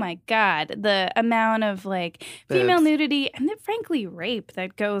 oh my God, the amount of like female nudity and then frankly rape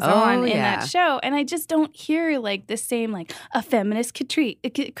that goes on in that show. And I just don't hear like the same like a feminist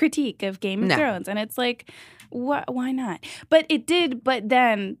critique of Game of Thrones. And it's like, why not? But it did. But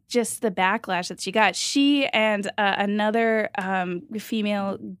then just the backlash that she got. She and another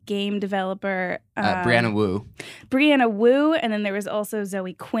female game developer, Brianna Wu, and then there was also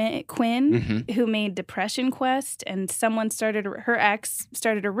Zoe Quinn, who made Depression Quest, and her ex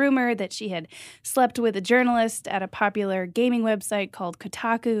started a rumor that she had slept with a journalist at a popular gaming website called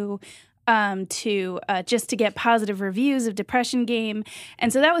Kotaku. Just to get positive reviews of Depression Game.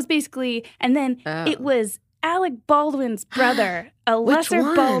 And so that was basically, and then it was Alec Baldwin's brother, a lesser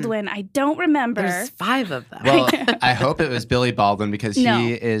Baldwin. I don't remember. There's 5 of them. Well, I hope it was Billy Baldwin because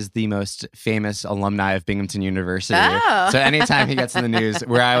he is the most famous alumni of Binghamton University. Oh. So anytime he gets in the news,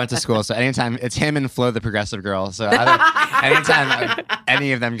 where I went to school, so anytime it's him and Flo, the progressive girl. So anytime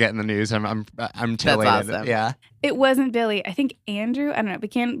any of them get in the news, I'm titillated. That's awesome. Yeah. It wasn't Billy. I think Andrew. I don't know. It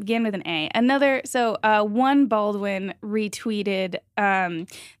began with an A. One Baldwin retweeted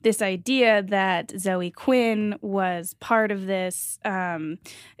this idea that Zoe Quinn was part of this.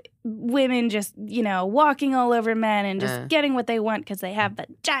 Women just, walking all over men and just getting what they want because they have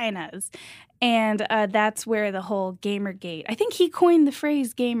vaginas. And that's where the whole Gamergate. I think he coined the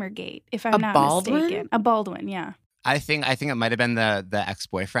phrase Gamergate, if I'm not mistaken. A Baldwin, yeah. I think it might have been the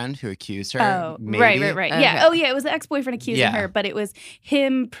ex-boyfriend who accused her. Oh, maybe. right. Yeah. Oh, yeah. It was the ex-boyfriend accusing her, but it was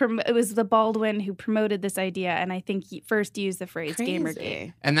him. It was the Baldwin who promoted this idea, and I think he first used the phrase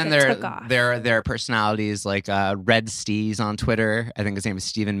Gamergate. And then there are personalities like Red Steez on Twitter. I think his name is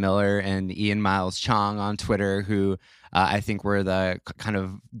Stephen Miller, and Ian Miles Chong on Twitter, who I think were the kind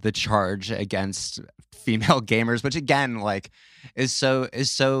of the charge against female gamers, which again, like, is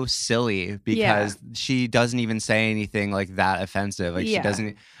so silly because she doesn't even say anything like that offensive. Like she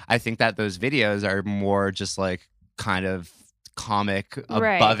doesn't. I think that those videos are more just like kind of comic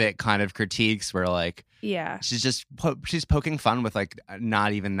above it kind of critiques where like she's poking fun with like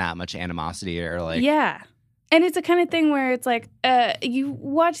not even that much animosity or like And it's a kind of thing where it's like you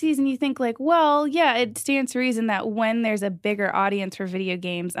watch these and you think like, well, yeah, it stands to reason that when there's a bigger audience for video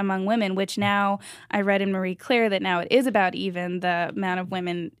games among women, which now I read in Marie Claire that now it is about even the amount of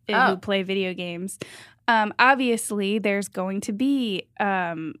women who play video games. Obviously, there's going to be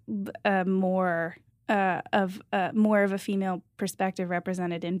more of a female perspective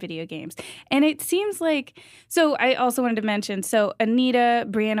represented in video games. And it seems like, so I also wanted to mention, so Anita,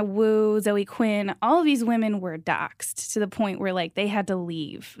 Brianna Wu, Zoe Quinn, all of these women were doxxed to the point where like they had to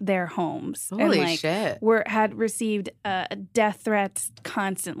leave their homes. Holy and, like, shit. Had received death threats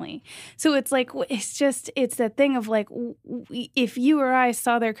constantly. So it's like, it's that thing of like, if you or I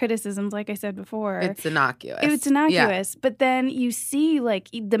saw their criticisms, like I said before. It's innocuous. It's innocuous. But then you see like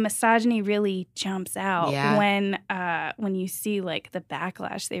the misogyny really jumps out when you see like the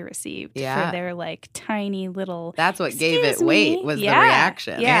backlash they received for their like tiny little. That's what gave it weight was the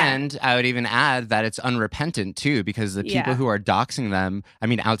reaction. Yeah. And I would even add that it's unrepentant too, because the people who are doxing them, I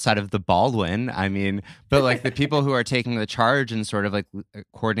mean, outside of the Baldwin, but like the people who are taking the charge and sort of like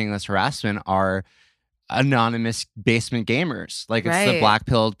coordinating this harassment are anonymous basement gamers. Like it's the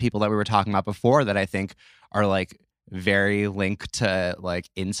black-pilled people that we were talking about before that I think are like very linked to like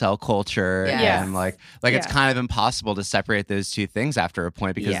incel culture and like it's kind of impossible to separate those two things after a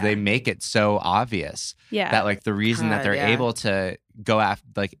point because they make it so obvious that like the reason that they're able to go after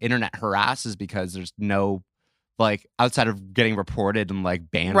like internet harass is because there's no like outside of getting reported and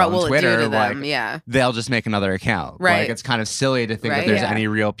like banned on Twitter, like they'll just make another account. Like it's kind of silly to think that there's any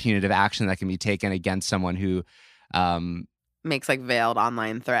real punitive action that can be taken against someone who makes like veiled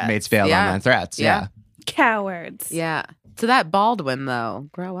online threats. Makes veiled online threats. Yeah. Cowards. Yeah. So that Baldwin, though,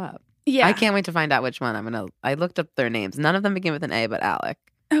 grow up. Yeah. I can't wait to find out which one. I looked up their names. None of them begin with an A, but Alec.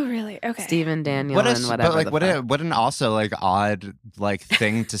 Oh, really? Okay. Stephen, Daniel, and whatever. But like, what an also like odd like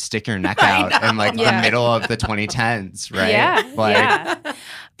thing to stick your neck out in like the middle of the 2010s, right? Yeah. Like,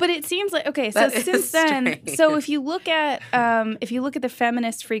 But it seems like so since then, so if you look at the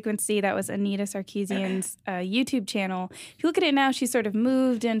feminist frequency, that was Anita Sarkeesian's YouTube channel. If you look at it now, she's sort of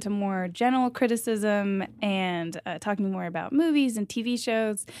moved into more general criticism and talking more about movies and TV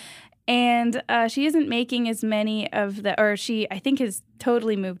shows. And she isn't making as many she, I think, has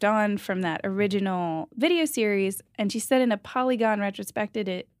totally moved on from that original video series. And she said in a Polygon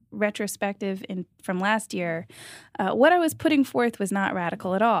retrospective retrospective from last year, what I was putting forth was not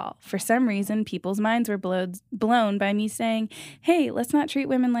radical at all. For some reason, people's minds were blown by me saying, hey, let's not treat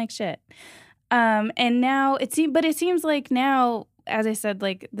women like shit. And now it seems like now, as I said,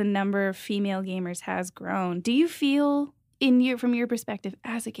 like the number of female gamers has grown. Do you feel from your perspective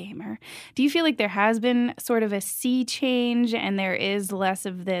as a gamer, do you feel like there has been sort of a sea change and there is less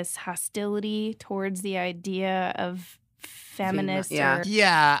of this hostility towards the idea of feminist?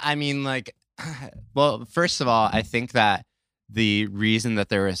 Yeah, I mean, like, well, first of all, I think that the reason that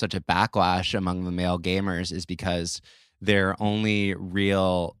there is such a backlash among the male gamers is because their only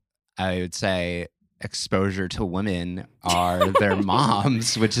real, I would say, exposure to women are their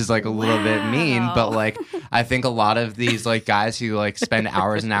moms, which is like a little bit mean, but like I think a lot of these like guys who like spend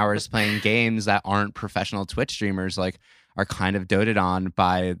hours and hours playing games that aren't professional Twitch streamers like are kind of doted on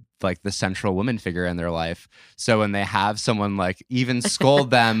by like the central woman figure in their life. So when they have someone like even scold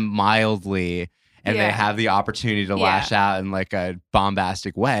them mildly and they have the opportunity to lash out in like a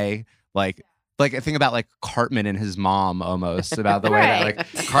bombastic way, like I think about like Cartman and his mom almost, about the way that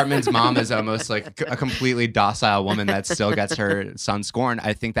like Cartman's mom is almost like a completely docile woman that still gets her son scorned.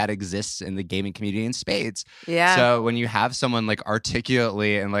 I think that exists in the gaming community in spades. Yeah. So when you have someone like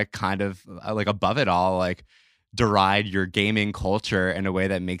articulately and like kind of like above it all, like deride your gaming culture in a way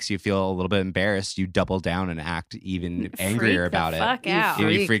that makes you feel a little bit embarrassed, you double down and act even angrier about it.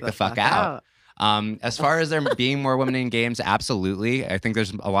 You freak the fuck out. As far as there being more women in games, absolutely. I think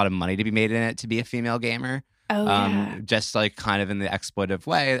there's a lot of money to be made in it to be a female gamer. Just like kind of in the exploitive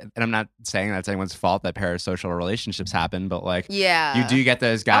way. And I'm not saying that's anyone's fault that parasocial relationships happen, but like, you do get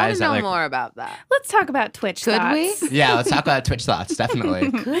those guys I want that to know like more about that. Let's talk about Twitch thoughts. We? Yeah, let's talk about Twitch thoughts,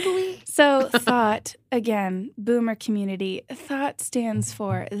 definitely. Could we? So thought, again, boomer community, thought stands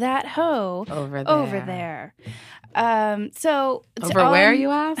for that hoe over there. So where you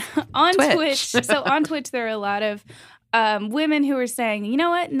ask? On Twitch. So on Twitch, there are a lot of women who are saying, you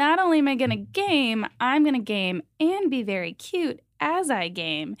know what? Not only am I going to game, I'm going to game and be very cute as I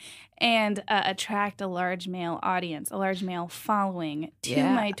game and attract a large male audience, a large male following to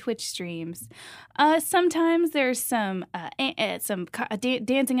my Twitch streams. Sometimes there's some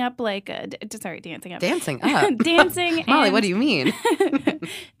dancing up, like dancing up. Dancing up. Dancing. Molly, and what do you mean?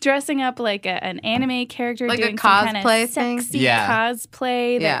 dressing up like an anime character, like doing a cosplay some kind of thing? sexy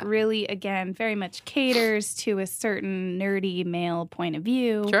cosplay that really, again, very much caters to a certain nerdy male point of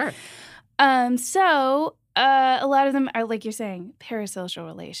view. Sure. So a lot of them are, like you're saying, parasocial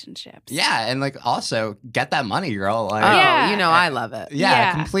relationships. Yeah, and like also get that money, girl. Like, you know I love it.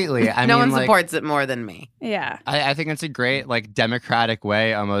 Yeah, completely. I no mean, one supports it more than me. Yeah. I think it's a great like democratic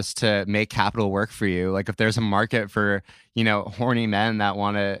way almost to make capital work for you. Like if there's a market for, you know, horny men that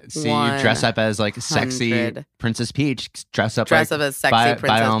want to see you dress up as like sexy Princess Peach, dress up as sexy Princess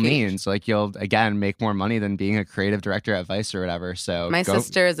by all Peach. Means. Like you'll again make more money than being a creative director at Vice or whatever. So my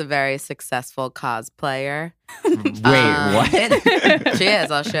sister is a very successful cosplayer. Wait, what? She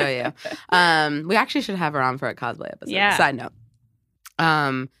is. I'll show you. We actually should have her on for a cosplay episode. Yeah. Side note.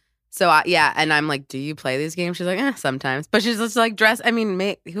 So and I'm like, do you play these games? She's like, sometimes. But she's just like dress. I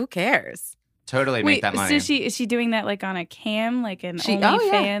mean, who cares? Totally make that money. So is she doing that like on a cam, like an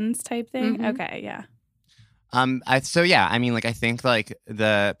OnlyFans type thing? Mm-hmm. Okay, yeah. I mean, like I think like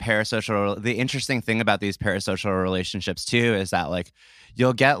the interesting thing about these parasocial relationships too is that like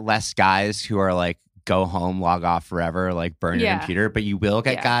you'll get less guys who are like go home, log off forever, like burn your computer, but you will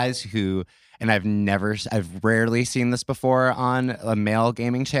get guys who, and I've rarely seen this before on a male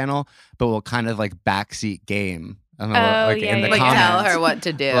gaming channel, but will kind of like backseat game. In the comments, tell her what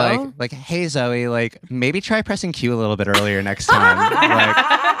to do. Like, hey Zoe, like maybe try pressing Q a little bit earlier next time.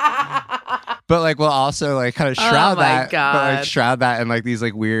 But like we'll also like kind of shroud that in like these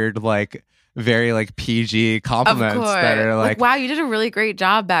like weird like very like PG compliments that are like, wow, you did a really great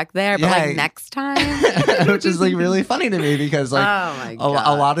job back there, but like next time, which is like really funny to me because like a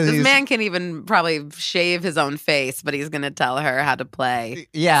lot of this man can even probably shave his own face, but he's gonna tell her how to play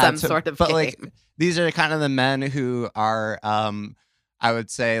some sort of game. Like, these are kind of the men who are, I would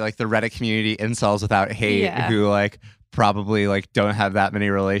say, like the Reddit community incels without hate, who like probably like don't have that many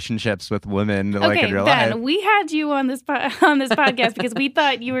relationships with women like in real life. We had you on this podcast because we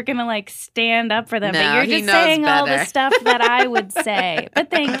thought you were gonna like stand up for them, but you're just saying all the stuff that I would say.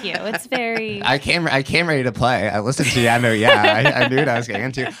 But thank you. It's very. I came ready to play. I listened to you. I knew what I was getting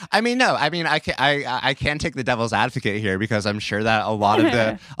into. I can take the devil's advocate here because I'm sure that a lot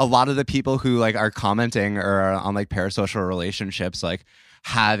of the people who like are commenting or are on like parasocial relationships like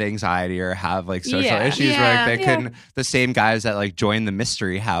have anxiety or have like social issues where like, they couldn't, the same guys that like join the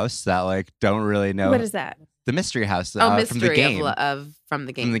mystery house that like don't really know. What is that? the Mystery House Mystery from the game. From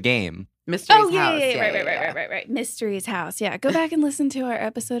the game. From the game. Mystery's Oh, yeah, House. yeah, right. Mystery's House. Yeah, go back and listen to our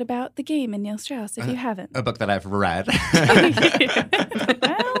episode about the game and Neil Strauss if you haven't. A book that I've read.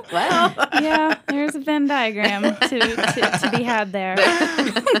 Well. Yeah, there's a Venn diagram to be had there.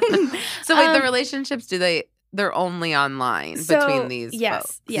 So wait, the relationships, they're only online between these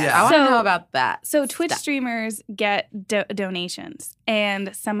folks? Yes. I want to know about that. So Twitch stuff. streamers get donations,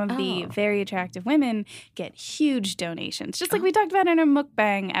 and some of the very attractive women get huge donations. Just like we talked about in a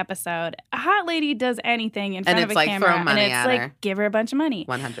mukbang episode. A hot lady does anything in front of a camera, throw money and it's at like her. give her a bunch of money.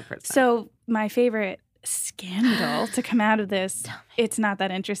 100%. So my favorite scandal to come out of this, it's not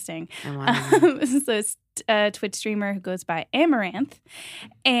that interesting. I want to know. So it's a Twitch streamer who goes by Amaranth,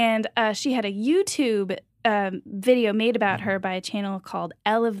 and she had a YouTube video made about her by a channel called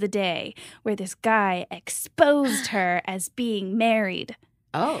Elle of the Day, where this guy exposed her as being married.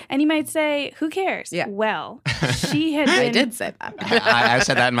 Oh. And you might say, who cares? Yeah. Well, she had been... I did say that. I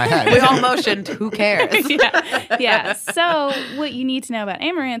said that in my head. We all motioned, who cares? yeah. So what you need to know about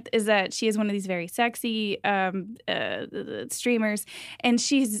Amaranth is that she is one of these very sexy streamers, and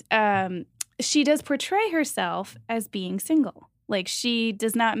she does portray herself as being single. Like, she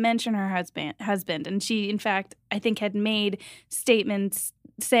does not mention her husband, and she, in fact, I think had made statements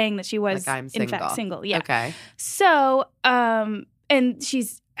saying that she was, like, I'm single. in fact, single. Yeah. Okay. So, and she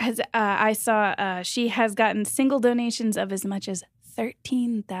has gotten single donations of as much as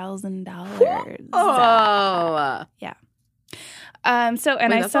 $13,000. Oh. Yeah. So,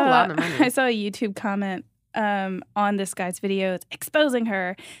 and Wait, that's a lot of money. I saw a YouTube comment on this guy's video exposing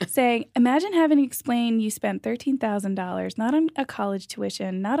her, saying, imagine having to explain you spent $13,000 not on a college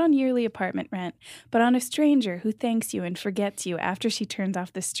tuition, not on yearly apartment rent, but on a stranger who thanks you and forgets you after she turns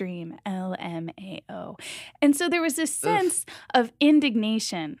off the stream. LMAO. And so there was this sense of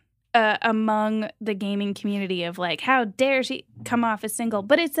indignation among the gaming community of like, how dare she come off as single?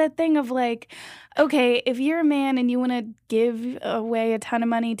 But it's that thing of like, okay, if you're a man and you want to give away a ton of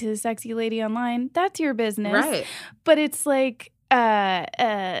money to the sexy lady online, that's your business. Right. But it's like,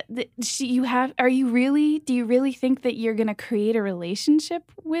 do you really think that you're going to create a relationship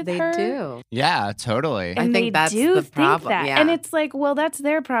with her? They do. Yeah, totally. And I think they that's do the think problem, that. yeah. And it's like, well, that's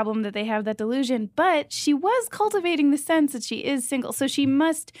their problem that they have that delusion. But she was cultivating the sense that she is single. So she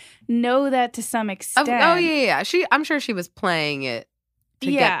must know that to some extent. Yeah. I'm sure she was playing it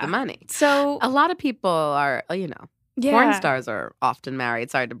to get the money. So A lot of people are, yeah. porn stars are often married.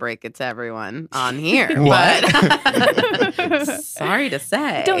 Sorry to break it to everyone on here. What? But sorry to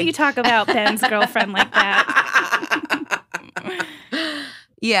say. Don't you talk about Ben's girlfriend like that.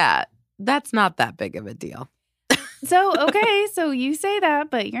 Yeah, that's not that big of a deal. So, okay, so you say that,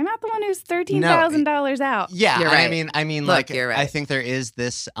 but you're not the one who's $13,000 out. Yeah, You're right. I mean, Look, like, you're right. I think there is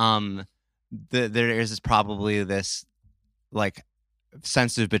this, there is probably this, like,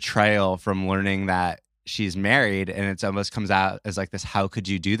 sense of betrayal from learning that she's married, and it almost comes out as like this "how could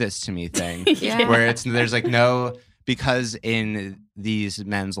you do this to me" thing, Yeah. where there's like no, because in these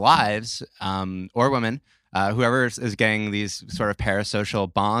men's lives, or women, whoever is getting these sort of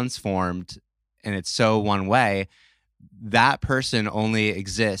parasocial bonds formed, and it's so one way, that person only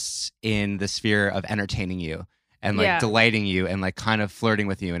exists in the sphere of entertaining you and like delighting you and like kind of flirting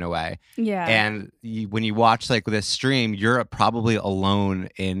with you in a way. Yeah. And when you watch like this stream, you're probably alone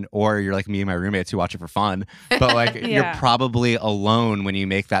or you're like me and my roommates who watch it for fun. But like you're probably alone when you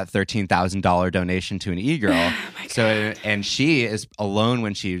make that $13,000 donation to an e-girl. And she is alone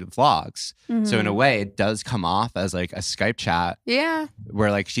when she vlogs. Mm-hmm. So in a way, it does come off as like a Skype chat. Yeah. Where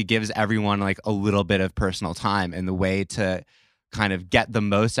like she gives everyone like a little bit of personal time, and the way to kind of get the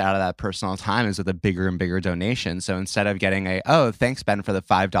most out of that personal time is with a bigger and bigger donation. So instead of getting thanks, Ben, for the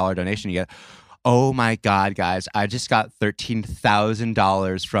 $5 donation, you get, oh my God, guys, I just got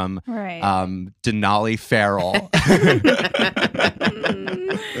 $13,000 from Denali Farrell.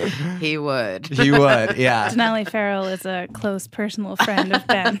 He would. He would, yeah. Denali Farrell is a close personal friend of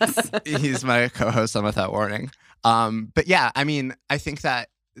Ben's. He's my co-host on Without Warning. But yeah, I mean, I think that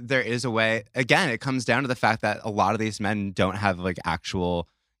there is a way, again, it comes down to the fact that a lot of these men don't have like actual,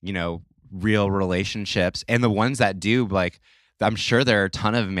 real relationships. And the ones that do, like, I'm sure there are a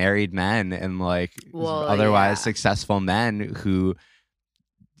ton of married men and like otherwise successful men who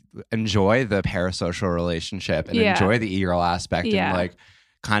enjoy the parasocial relationship and enjoy the e-girl aspect and like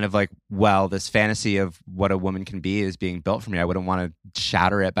kind of like, well, this fantasy of what a woman can be is being built for me. I wouldn't want to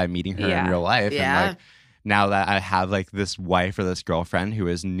shatter it by meeting her in real life. Yeah. And like, now that I have like this wife or this girlfriend who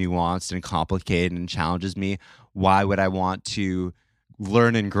is nuanced and complicated and challenges me, why would I want to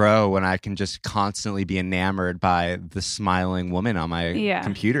learn and grow when I can just constantly be enamored by the smiling woman on my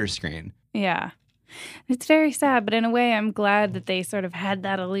computer screen? Yeah. It's very sad, but in a way, I'm glad that they sort of had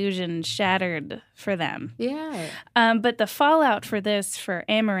that illusion shattered for them. Yeah. But the fallout for this, for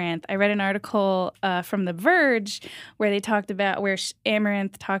Amaranth, I read an article from The Verge where they talked about,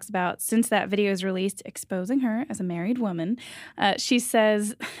 Amaranth talks about, since that video is released, exposing her as a married woman. She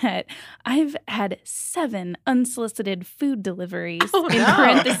says that I've had 7 unsolicited food deliveries, in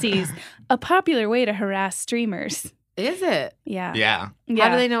parentheses, a popular way to harass streamers. Is it? Yeah. Yeah. How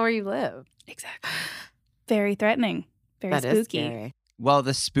do they know where you live? Exactly. Very threatening. Very That is spooky. scary. Well,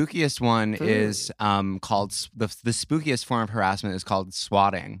 the spookiest one Ooh. is called the spookiest form of harassment is called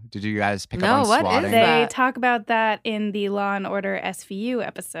swatting. Did you guys pick No, up on what is swatting? They that? talk about that in the Law and Order SVU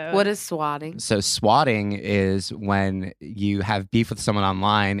episode. What is swatting? So swatting is when you have beef with someone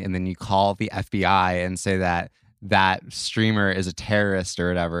online and then you call the FBI and say that streamer is a terrorist or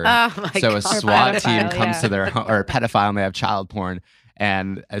whatever. Oh my So a God. SWAT Or team pedophile, comes yeah. to their or a pedophile and they have child porn,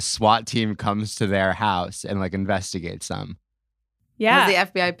 and a SWAT team comes to their house and like investigates them. Yeah.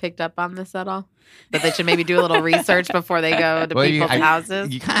 Has the FBI picked up on this at all? That they should maybe do a little research before they go to people's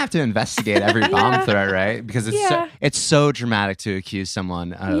houses? You kind of have to investigate every bomb Yeah. threat, right? Because Yeah. it's so dramatic to accuse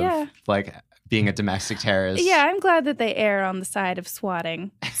someone of Yeah. like being a domestic terrorist. Yeah, I'm glad that they err on the side of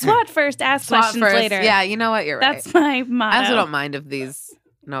swatting. SWAT first, ask SWAT questions first. later. Yeah, you know what? You're right. That's my motto. I also don't mind if these,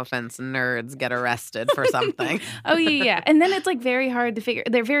 no offense, nerds get arrested for something. Oh yeah. And then it's like very hard to figure.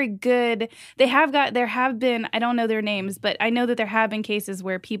 They're very good. There have been, I don't know their names, but I know that there have been cases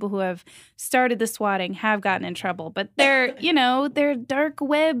where people who have started the swatting have gotten in trouble. But they're, they're dark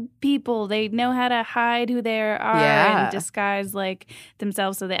web people. They know how to hide who they are Yeah. and disguise like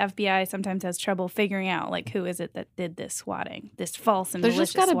themselves. So the FBI sometimes has trouble figuring out like who is it that did this swatting, this false and There's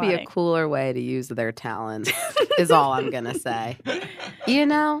malicious just got to be a swatting. cooler way to use their talent, is all I'm going to say. You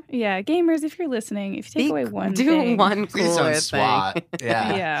know? Yeah, gamers, if you're listening, if you take away one do thing, one Please cooler don't swat. thing.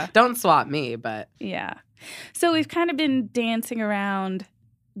 Yeah. yeah. Don't swat me, but Yeah. So we've kind of been dancing around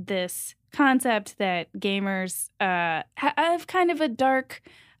this concept that gamers have kind of a dark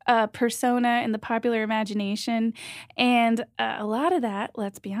persona in the popular imagination. And a lot of that,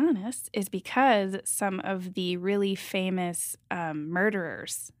 let's be honest, is because some of the really famous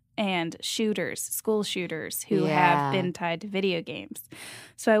murderers and shooters, school shooters who have been tied to video games.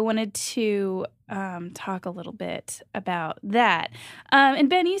 So I wanted to talk a little bit about that. And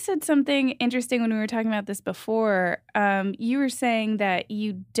Ben, you said something interesting when we were talking about this before. You were saying that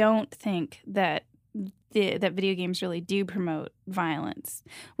you don't think that that video games really do promote violence,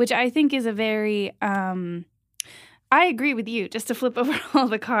 which I think is a very I agree with you. Just to flip over all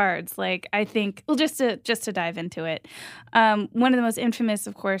the cards, like I think, well, just to dive into it. One of the most infamous,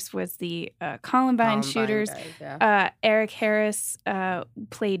 of course, was the Columbine shooters. guys, yeah. Eric Harris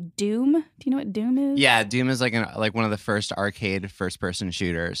played Doom. Do you know what Doom is? Yeah, Doom is like one of the first arcade first-person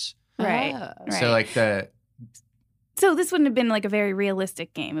shooters. Right. Ah. Right. So like So this wouldn't have been like a very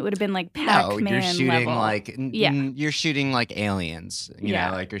realistic game. It would have been like Pac-Man you're shooting level. like you're shooting like aliens. You Yeah.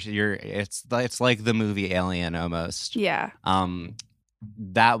 know, like it's like the movie Alien almost. Yeah.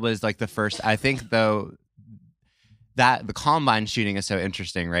 That was like the first. I think though that the Columbine shooting is so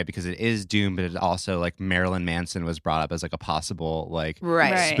interesting, right? Because it is Doom, but it also like Marilyn Manson was brought up as like a possible like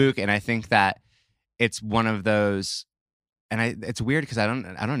Right. spook, and I think that it's one of those. And it's weird because I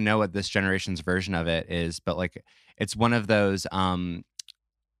don't know what this generation's version of it is, but like it's one of those an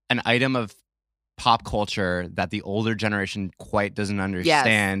item of pop culture that the older generation quite doesn't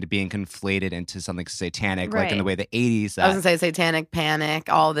understand being conflated into something satanic, like in the way the 80s I was gonna say Satanic Panic,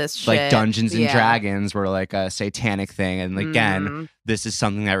 all this shit. like Dungeons and Yeah. Dragons were like a satanic thing. And again, Mhm. this is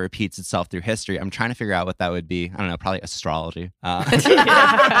something that repeats itself through history. I'm trying to figure out what that would be. I don't know, probably astrology.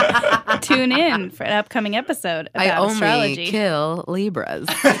 Tune in for an upcoming episode about I only astrology. kill Libras.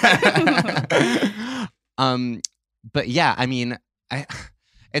 But yeah, I mean,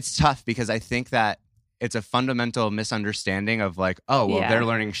 it's tough because I think that it's a fundamental misunderstanding of like, oh, well, Yeah. they're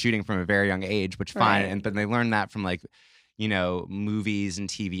learning shooting from a very young age, which fine, Right. but they learn that from like, movies and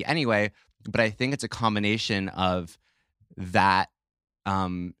TV anyway. But I think it's a combination of that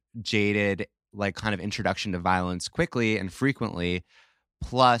jaded like kind of introduction to violence quickly and frequently,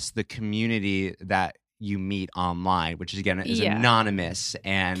 plus the community that you meet online, which again is Yeah. anonymous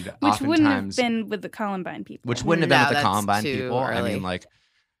and Which wouldn't have oftentimes been with the Columbine people. which wouldn't have No, been with the that's Columbine too people. I early. mean, like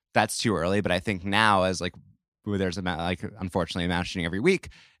that's too early. But I think now, as like where there's unfortunately a mass shooting every week,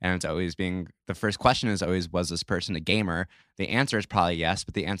 and it's always being the first question is always, was this person a gamer? The answer is probably yes,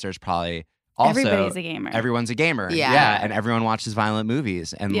 but the answer is probably also Everybody's a gamer. everyone's a gamer. Yeah. and everyone watches violent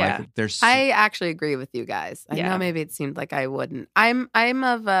movies, and Yeah. like there's I actually agree with you guys. I Yeah. know maybe it seemed like I wouldn't. I'm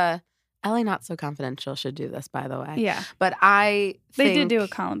of a LA Not So Confidential should do this, by the way. Yeah. But I They think... did do a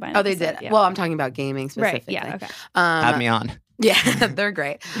Columbine Oh, they episode, did? yeah. Well, I'm talking about gaming specifically. Right, yeah, okay. Have me on. Yeah, they're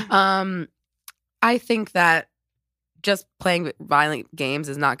great. I think that just playing violent games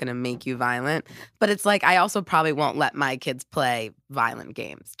is not going to make you violent. But it's like I also probably won't let my kids play violent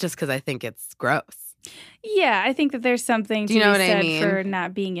games just because I think it's gross. Yeah, I think that there's something to Do you know be what I said mean? for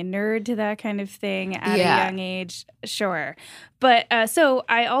not being a nerd to that kind of thing at Yeah. a young age. Sure. But so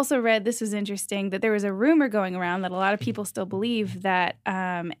I also read, this was interesting, that there was a rumor going around that a lot of people still believe that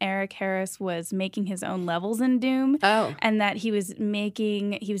Eric Harris was making his own levels in Doom. Oh. And that he was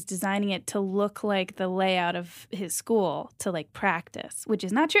designing it to look like the layout of his school to like practice, which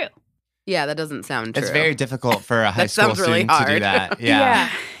is not true. Yeah, that doesn't sound true. It's very difficult for a high That school sounds really student to do hard. that. Yeah.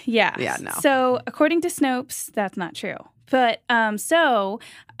 Yeah, no. So according to Snopes, that's not true. But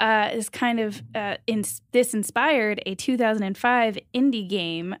is kind of this inspired a 2005 indie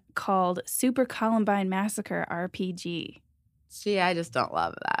game called Super Columbine Massacre RPG. See, I just don't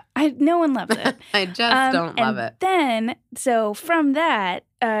love that. No one loves it. I just don't love it. Then, so from that,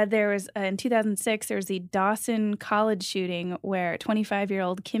 there was in 2006 there was the Dawson College shooting where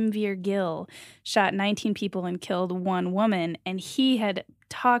 25-year-old Kim Veer Gill shot 19 people and killed one woman, and he had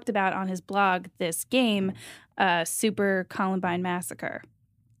talked about on his blog this game, Super Columbine Massacre.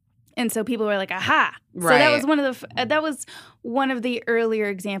 And so people were like, "Aha!" Right. So that was one of the earlier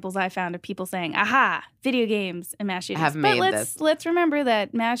examples I found of people saying, "Aha! Video games and mass shootings." Have made this. Let's remember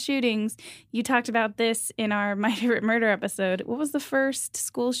that mass shootings. You talked about this in our My Favorite Murder episode. What was the first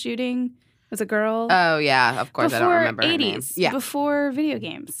school shooting? It was a girl. Oh, yeah. Of course, before I don't remember her 80s, name. Yeah. before video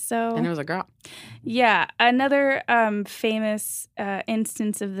games. So And it was a girl. yeah, another famous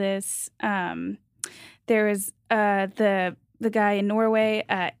instance of this. There was the guy in Norway,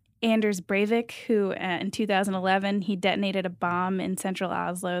 Anders Breivik, who in 2011 he detonated a bomb in central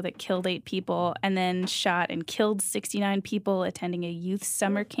Oslo that killed 8 people, and then shot and killed 69 people attending a youth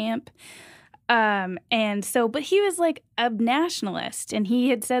summer camp. But he was like a nationalist, and he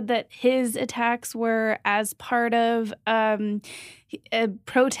had said that his attacks were as part of a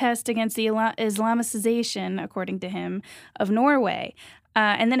protest against the Islamicization, according to him, of Norway.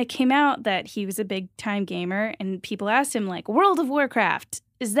 And then it came out that he was a big time gamer, and people asked him like, World of Warcraft,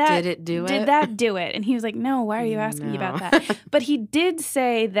 did it do it? Did that do it? And he was like, no, why are you asking me about that? But he did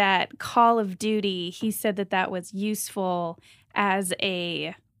say that Call of Duty, he said that was useful as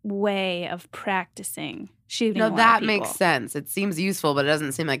a way of practicing shooting. No, a lot that of makes people. sense. It seems useful, but it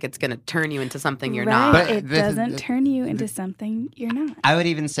doesn't seem like it's going to turn you into something you're Right. not. But It the- doesn't the- turn you into something you're not. I would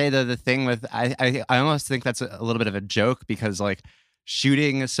even say though the thing with I almost think that's a little bit of a joke because like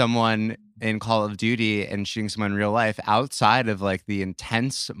shooting someone in Call of Duty and shooting someone in real life outside of like the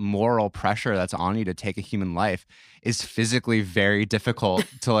intense moral pressure that's on you to take a human life is physically very difficult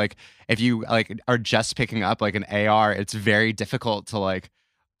to like if you like are just picking up like an AR, it's very difficult to like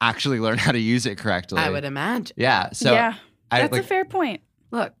actually learn how to use it correctly. I would imagine. Yeah. So yeah, that's I a fair point.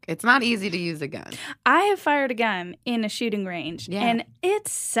 Look, it's not easy to use a gun. I have fired a gun in a shooting range, Yeah. and it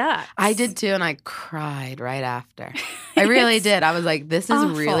sucks. I did too, and I cried right after. I really It's did. I was like, this is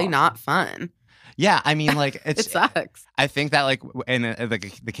awful. really not fun. yeah, I mean like It it's sucks. I think that like in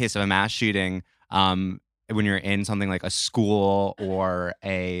the case of a mass shooting, when you're in something like a school or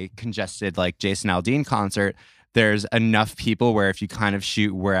a congested like Jason Aldean concert, there's enough people where if you kind of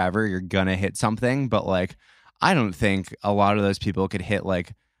shoot wherever, you're gonna hit something. But like, I don't think a lot of those people could hit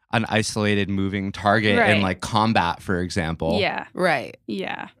like an isolated moving target in Right. like combat, for example. Yeah, Right.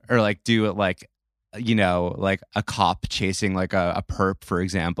 yeah. Or like do it like, you know, like a cop chasing like a perp, for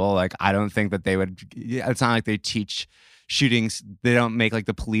example. Like, I don't think that they would, it's not like they teach shootings. They don't make like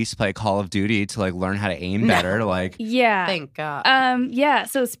the police play Call of Duty to like learn how to aim better. Like, Yeah. Thank God. Yeah.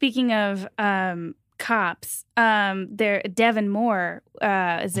 So speaking of cops, Devin Moore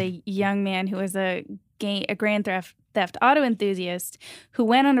is a young man who was a grand theft auto enthusiast who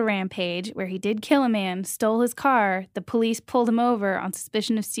went on a rampage where he did kill a man, stole his car. The police pulled him over on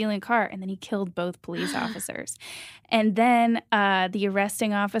suspicion of stealing a car, and then he killed both police officers. And then the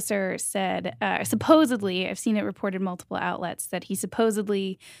arresting officer said, supposedly, I've seen it reported multiple outlets, that he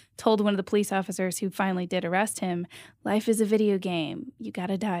supposedly told one of the police officers who finally did arrest him, life is a video game. You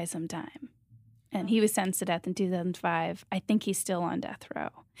gotta die sometime. And he was sentenced to death in 2005. I think he's still on death row.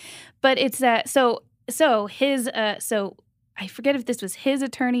 But it's that so I forget if this was his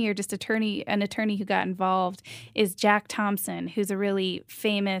attorney or just an attorney who got involved, is Jack Thompson, who's a really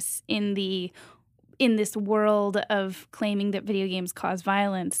famous in this world of claiming that video games cause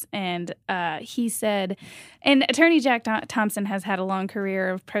violence. And he said, and attorney Jack Thompson has had a long career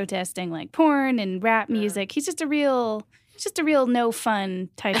of protesting like porn and rap music. He's just a real just a real no fun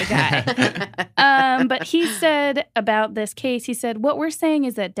type of guy. But he said about this case, he said, what we're saying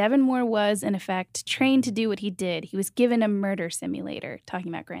is that Devin Moore was, in effect, trained to do what he did. He was given a murder simulator, talking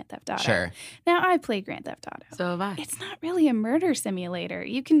about Grand Theft Auto. Sure. Now, I play Grand Theft Auto. So have I. It's not really a murder simulator.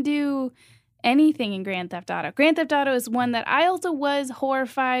 You can do anything in Grand Theft Auto. Grand Theft Auto is one that I also was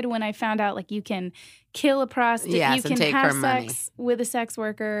horrified when I found out, like, you can kill a prostitute, Yes, you and can take have her money. sex with a sex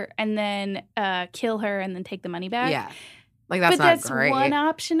worker, and then kill her and then take the money back. Yeah. Like, that's but not that's great. one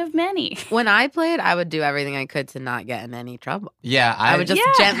option of many. When I played, I would do everything I could to not get in any trouble. Yeah, I would just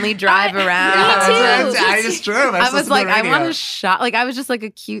Yeah. gently drive around. Me too. I just drove. I was like, I want to shot. Like, I was just like a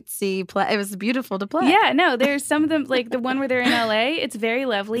cutesy play. It was beautiful to play. Yeah, no, there's some of them, like the one where they're in LA, it's very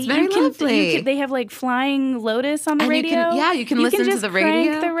lovely. It's very lovely. They have like Flying Lotus on the And radio. you can listen to just the crank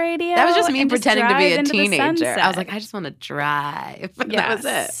radio. the radio. That was just me and pretending to be drive a into the teenager. I was sunset. like, I just want to drive. Yeah, That was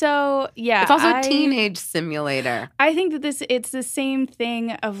it. So, yeah. It's also a teenage simulator. I think that it's the same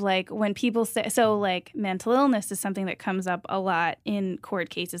thing of like when people say, so like mental illness is something that comes up a lot in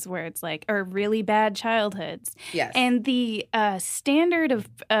court cases where it's like, or really bad childhoods. Yes. And the standard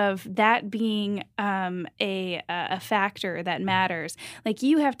of that being a factor that matters, like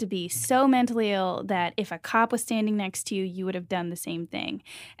you have to be so mentally ill that if a cop was standing next to you, you would have done the same thing.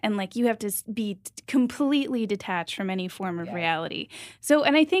 And like you have to be completely detached from any form of reality. So,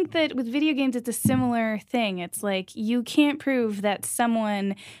 and I think that with video games, it's a similar thing. It's like you can't prove that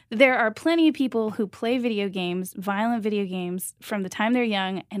there are plenty of people who play video games, violent video games, from the time they're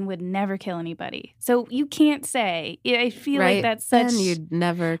young and would never kill anybody. So you can't say, I feel like that's such... Ben, you'd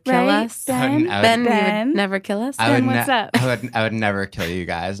never kill right? us. Ben? Ben, you Ben? would never kill us. Ben, what's up? I would never kill you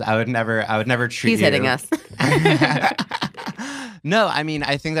guys. I would never treat He's you. hitting us. No, I mean,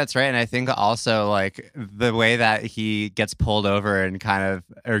 I think that's right. And I think also like the way that he gets pulled over and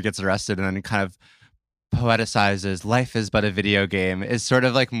or gets arrested and then kind of poeticizes life is but a video game is sort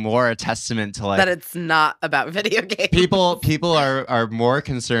of like more a testament to like that it's not about video games. people are more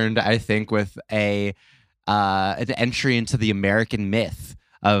concerned, I think, with an entry into the American myth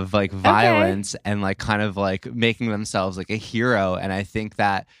of like violence and like kind of like making themselves like a hero. And I think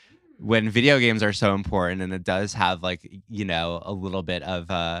that when video games are so important, and it does have like, you know, a little bit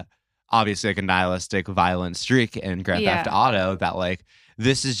of obviously like a nihilistic violent streak in Grand Theft Auto, that like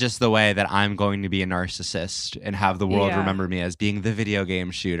this is just the way that I'm going to be a narcissist and have the world remember me as being the video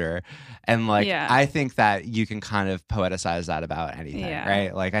game shooter. And like, I think that you can kind of poeticize that about anything,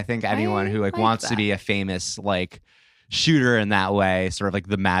 right? Like, I think anyone who like wants to be a famous like shooter in that way, sort of like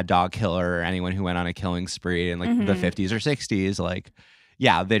the Mad Dog Killer or anyone who went on a killing spree in like the 50s or 60s, like,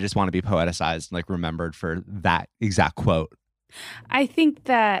 yeah, they just want to be poeticized and like remembered for that exact quote. I think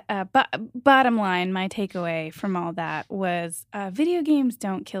that bottom line, my takeaway from all that was video games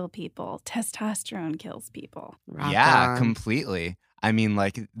don't kill people. Testosterone kills people. Rock yeah, on. completely. I mean,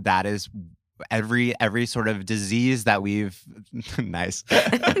 like that is every sort of disease that we've nice.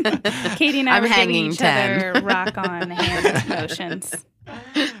 Katie and I I'm were giving hanging each 10. other rock on hand motions.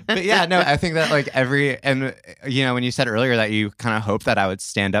 But yeah, no, I think that like and you know, when you said earlier that you kind of hope that I would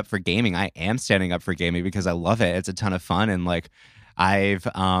stand up for gaming, I am standing up for gaming because I love it. It's a ton of fun, and like I've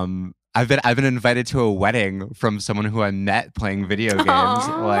been invited to a wedding from someone who I met playing video games.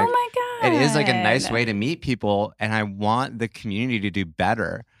 Aww, Like, oh my god, it is like a nice way to meet people, and I want the community to do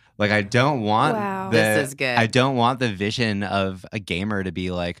better. Like I don't want This is good. I don't want the vision of a gamer to be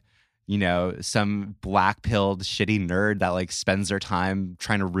like, you know, some black-pilled shitty nerd that like spends their time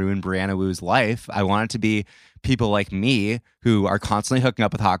trying to ruin Brianna Wu's life. I want it to be people like me who are constantly hooking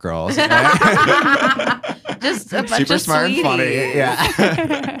up with hot girls. Just a bunch Super of smart and funny. sweeties.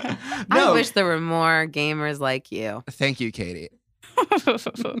 Yeah. I wish there were more gamers like you. Thank you, Katie.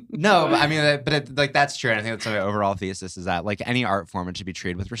 No, but I mean, like that's true. And I think that's my overall thesis is that like any art form, it should be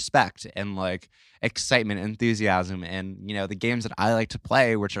treated with respect and like excitement, enthusiasm, and you know the games that I like to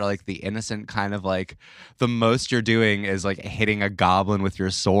play, which are like the innocent kind of like the most you're doing is like hitting a goblin with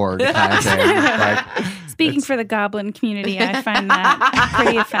your sword kind of thing. Like, Speaking for the goblin community, I find that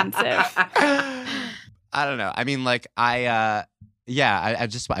pretty offensive. I don't know. I mean, like I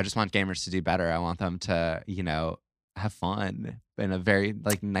just want gamers to do better. I want them to, you know, have fun in a very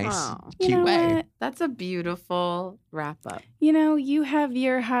like nice, cute You know way. what? That's a beautiful wrap up. You know, you have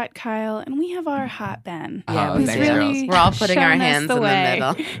your hot Kyle, and we have our hot Ben. Yeah, who's thanks, really We're all putting our shown us hands the in way.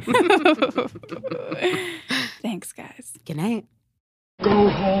 the middle. Thanks, guys. Good night. Go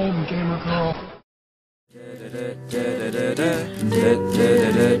home, gamer girl.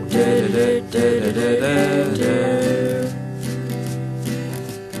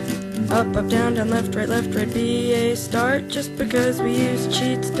 Up, up, down, down, left, right, be a start. Just because we use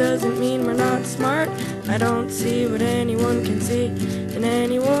cheats doesn't mean we're not smart. I don't see what anyone can see in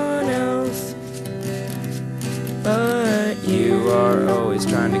anyone else but You are always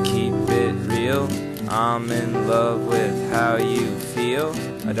trying to keep it real. I'm in love with how you feel.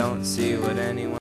 I don't see what anyone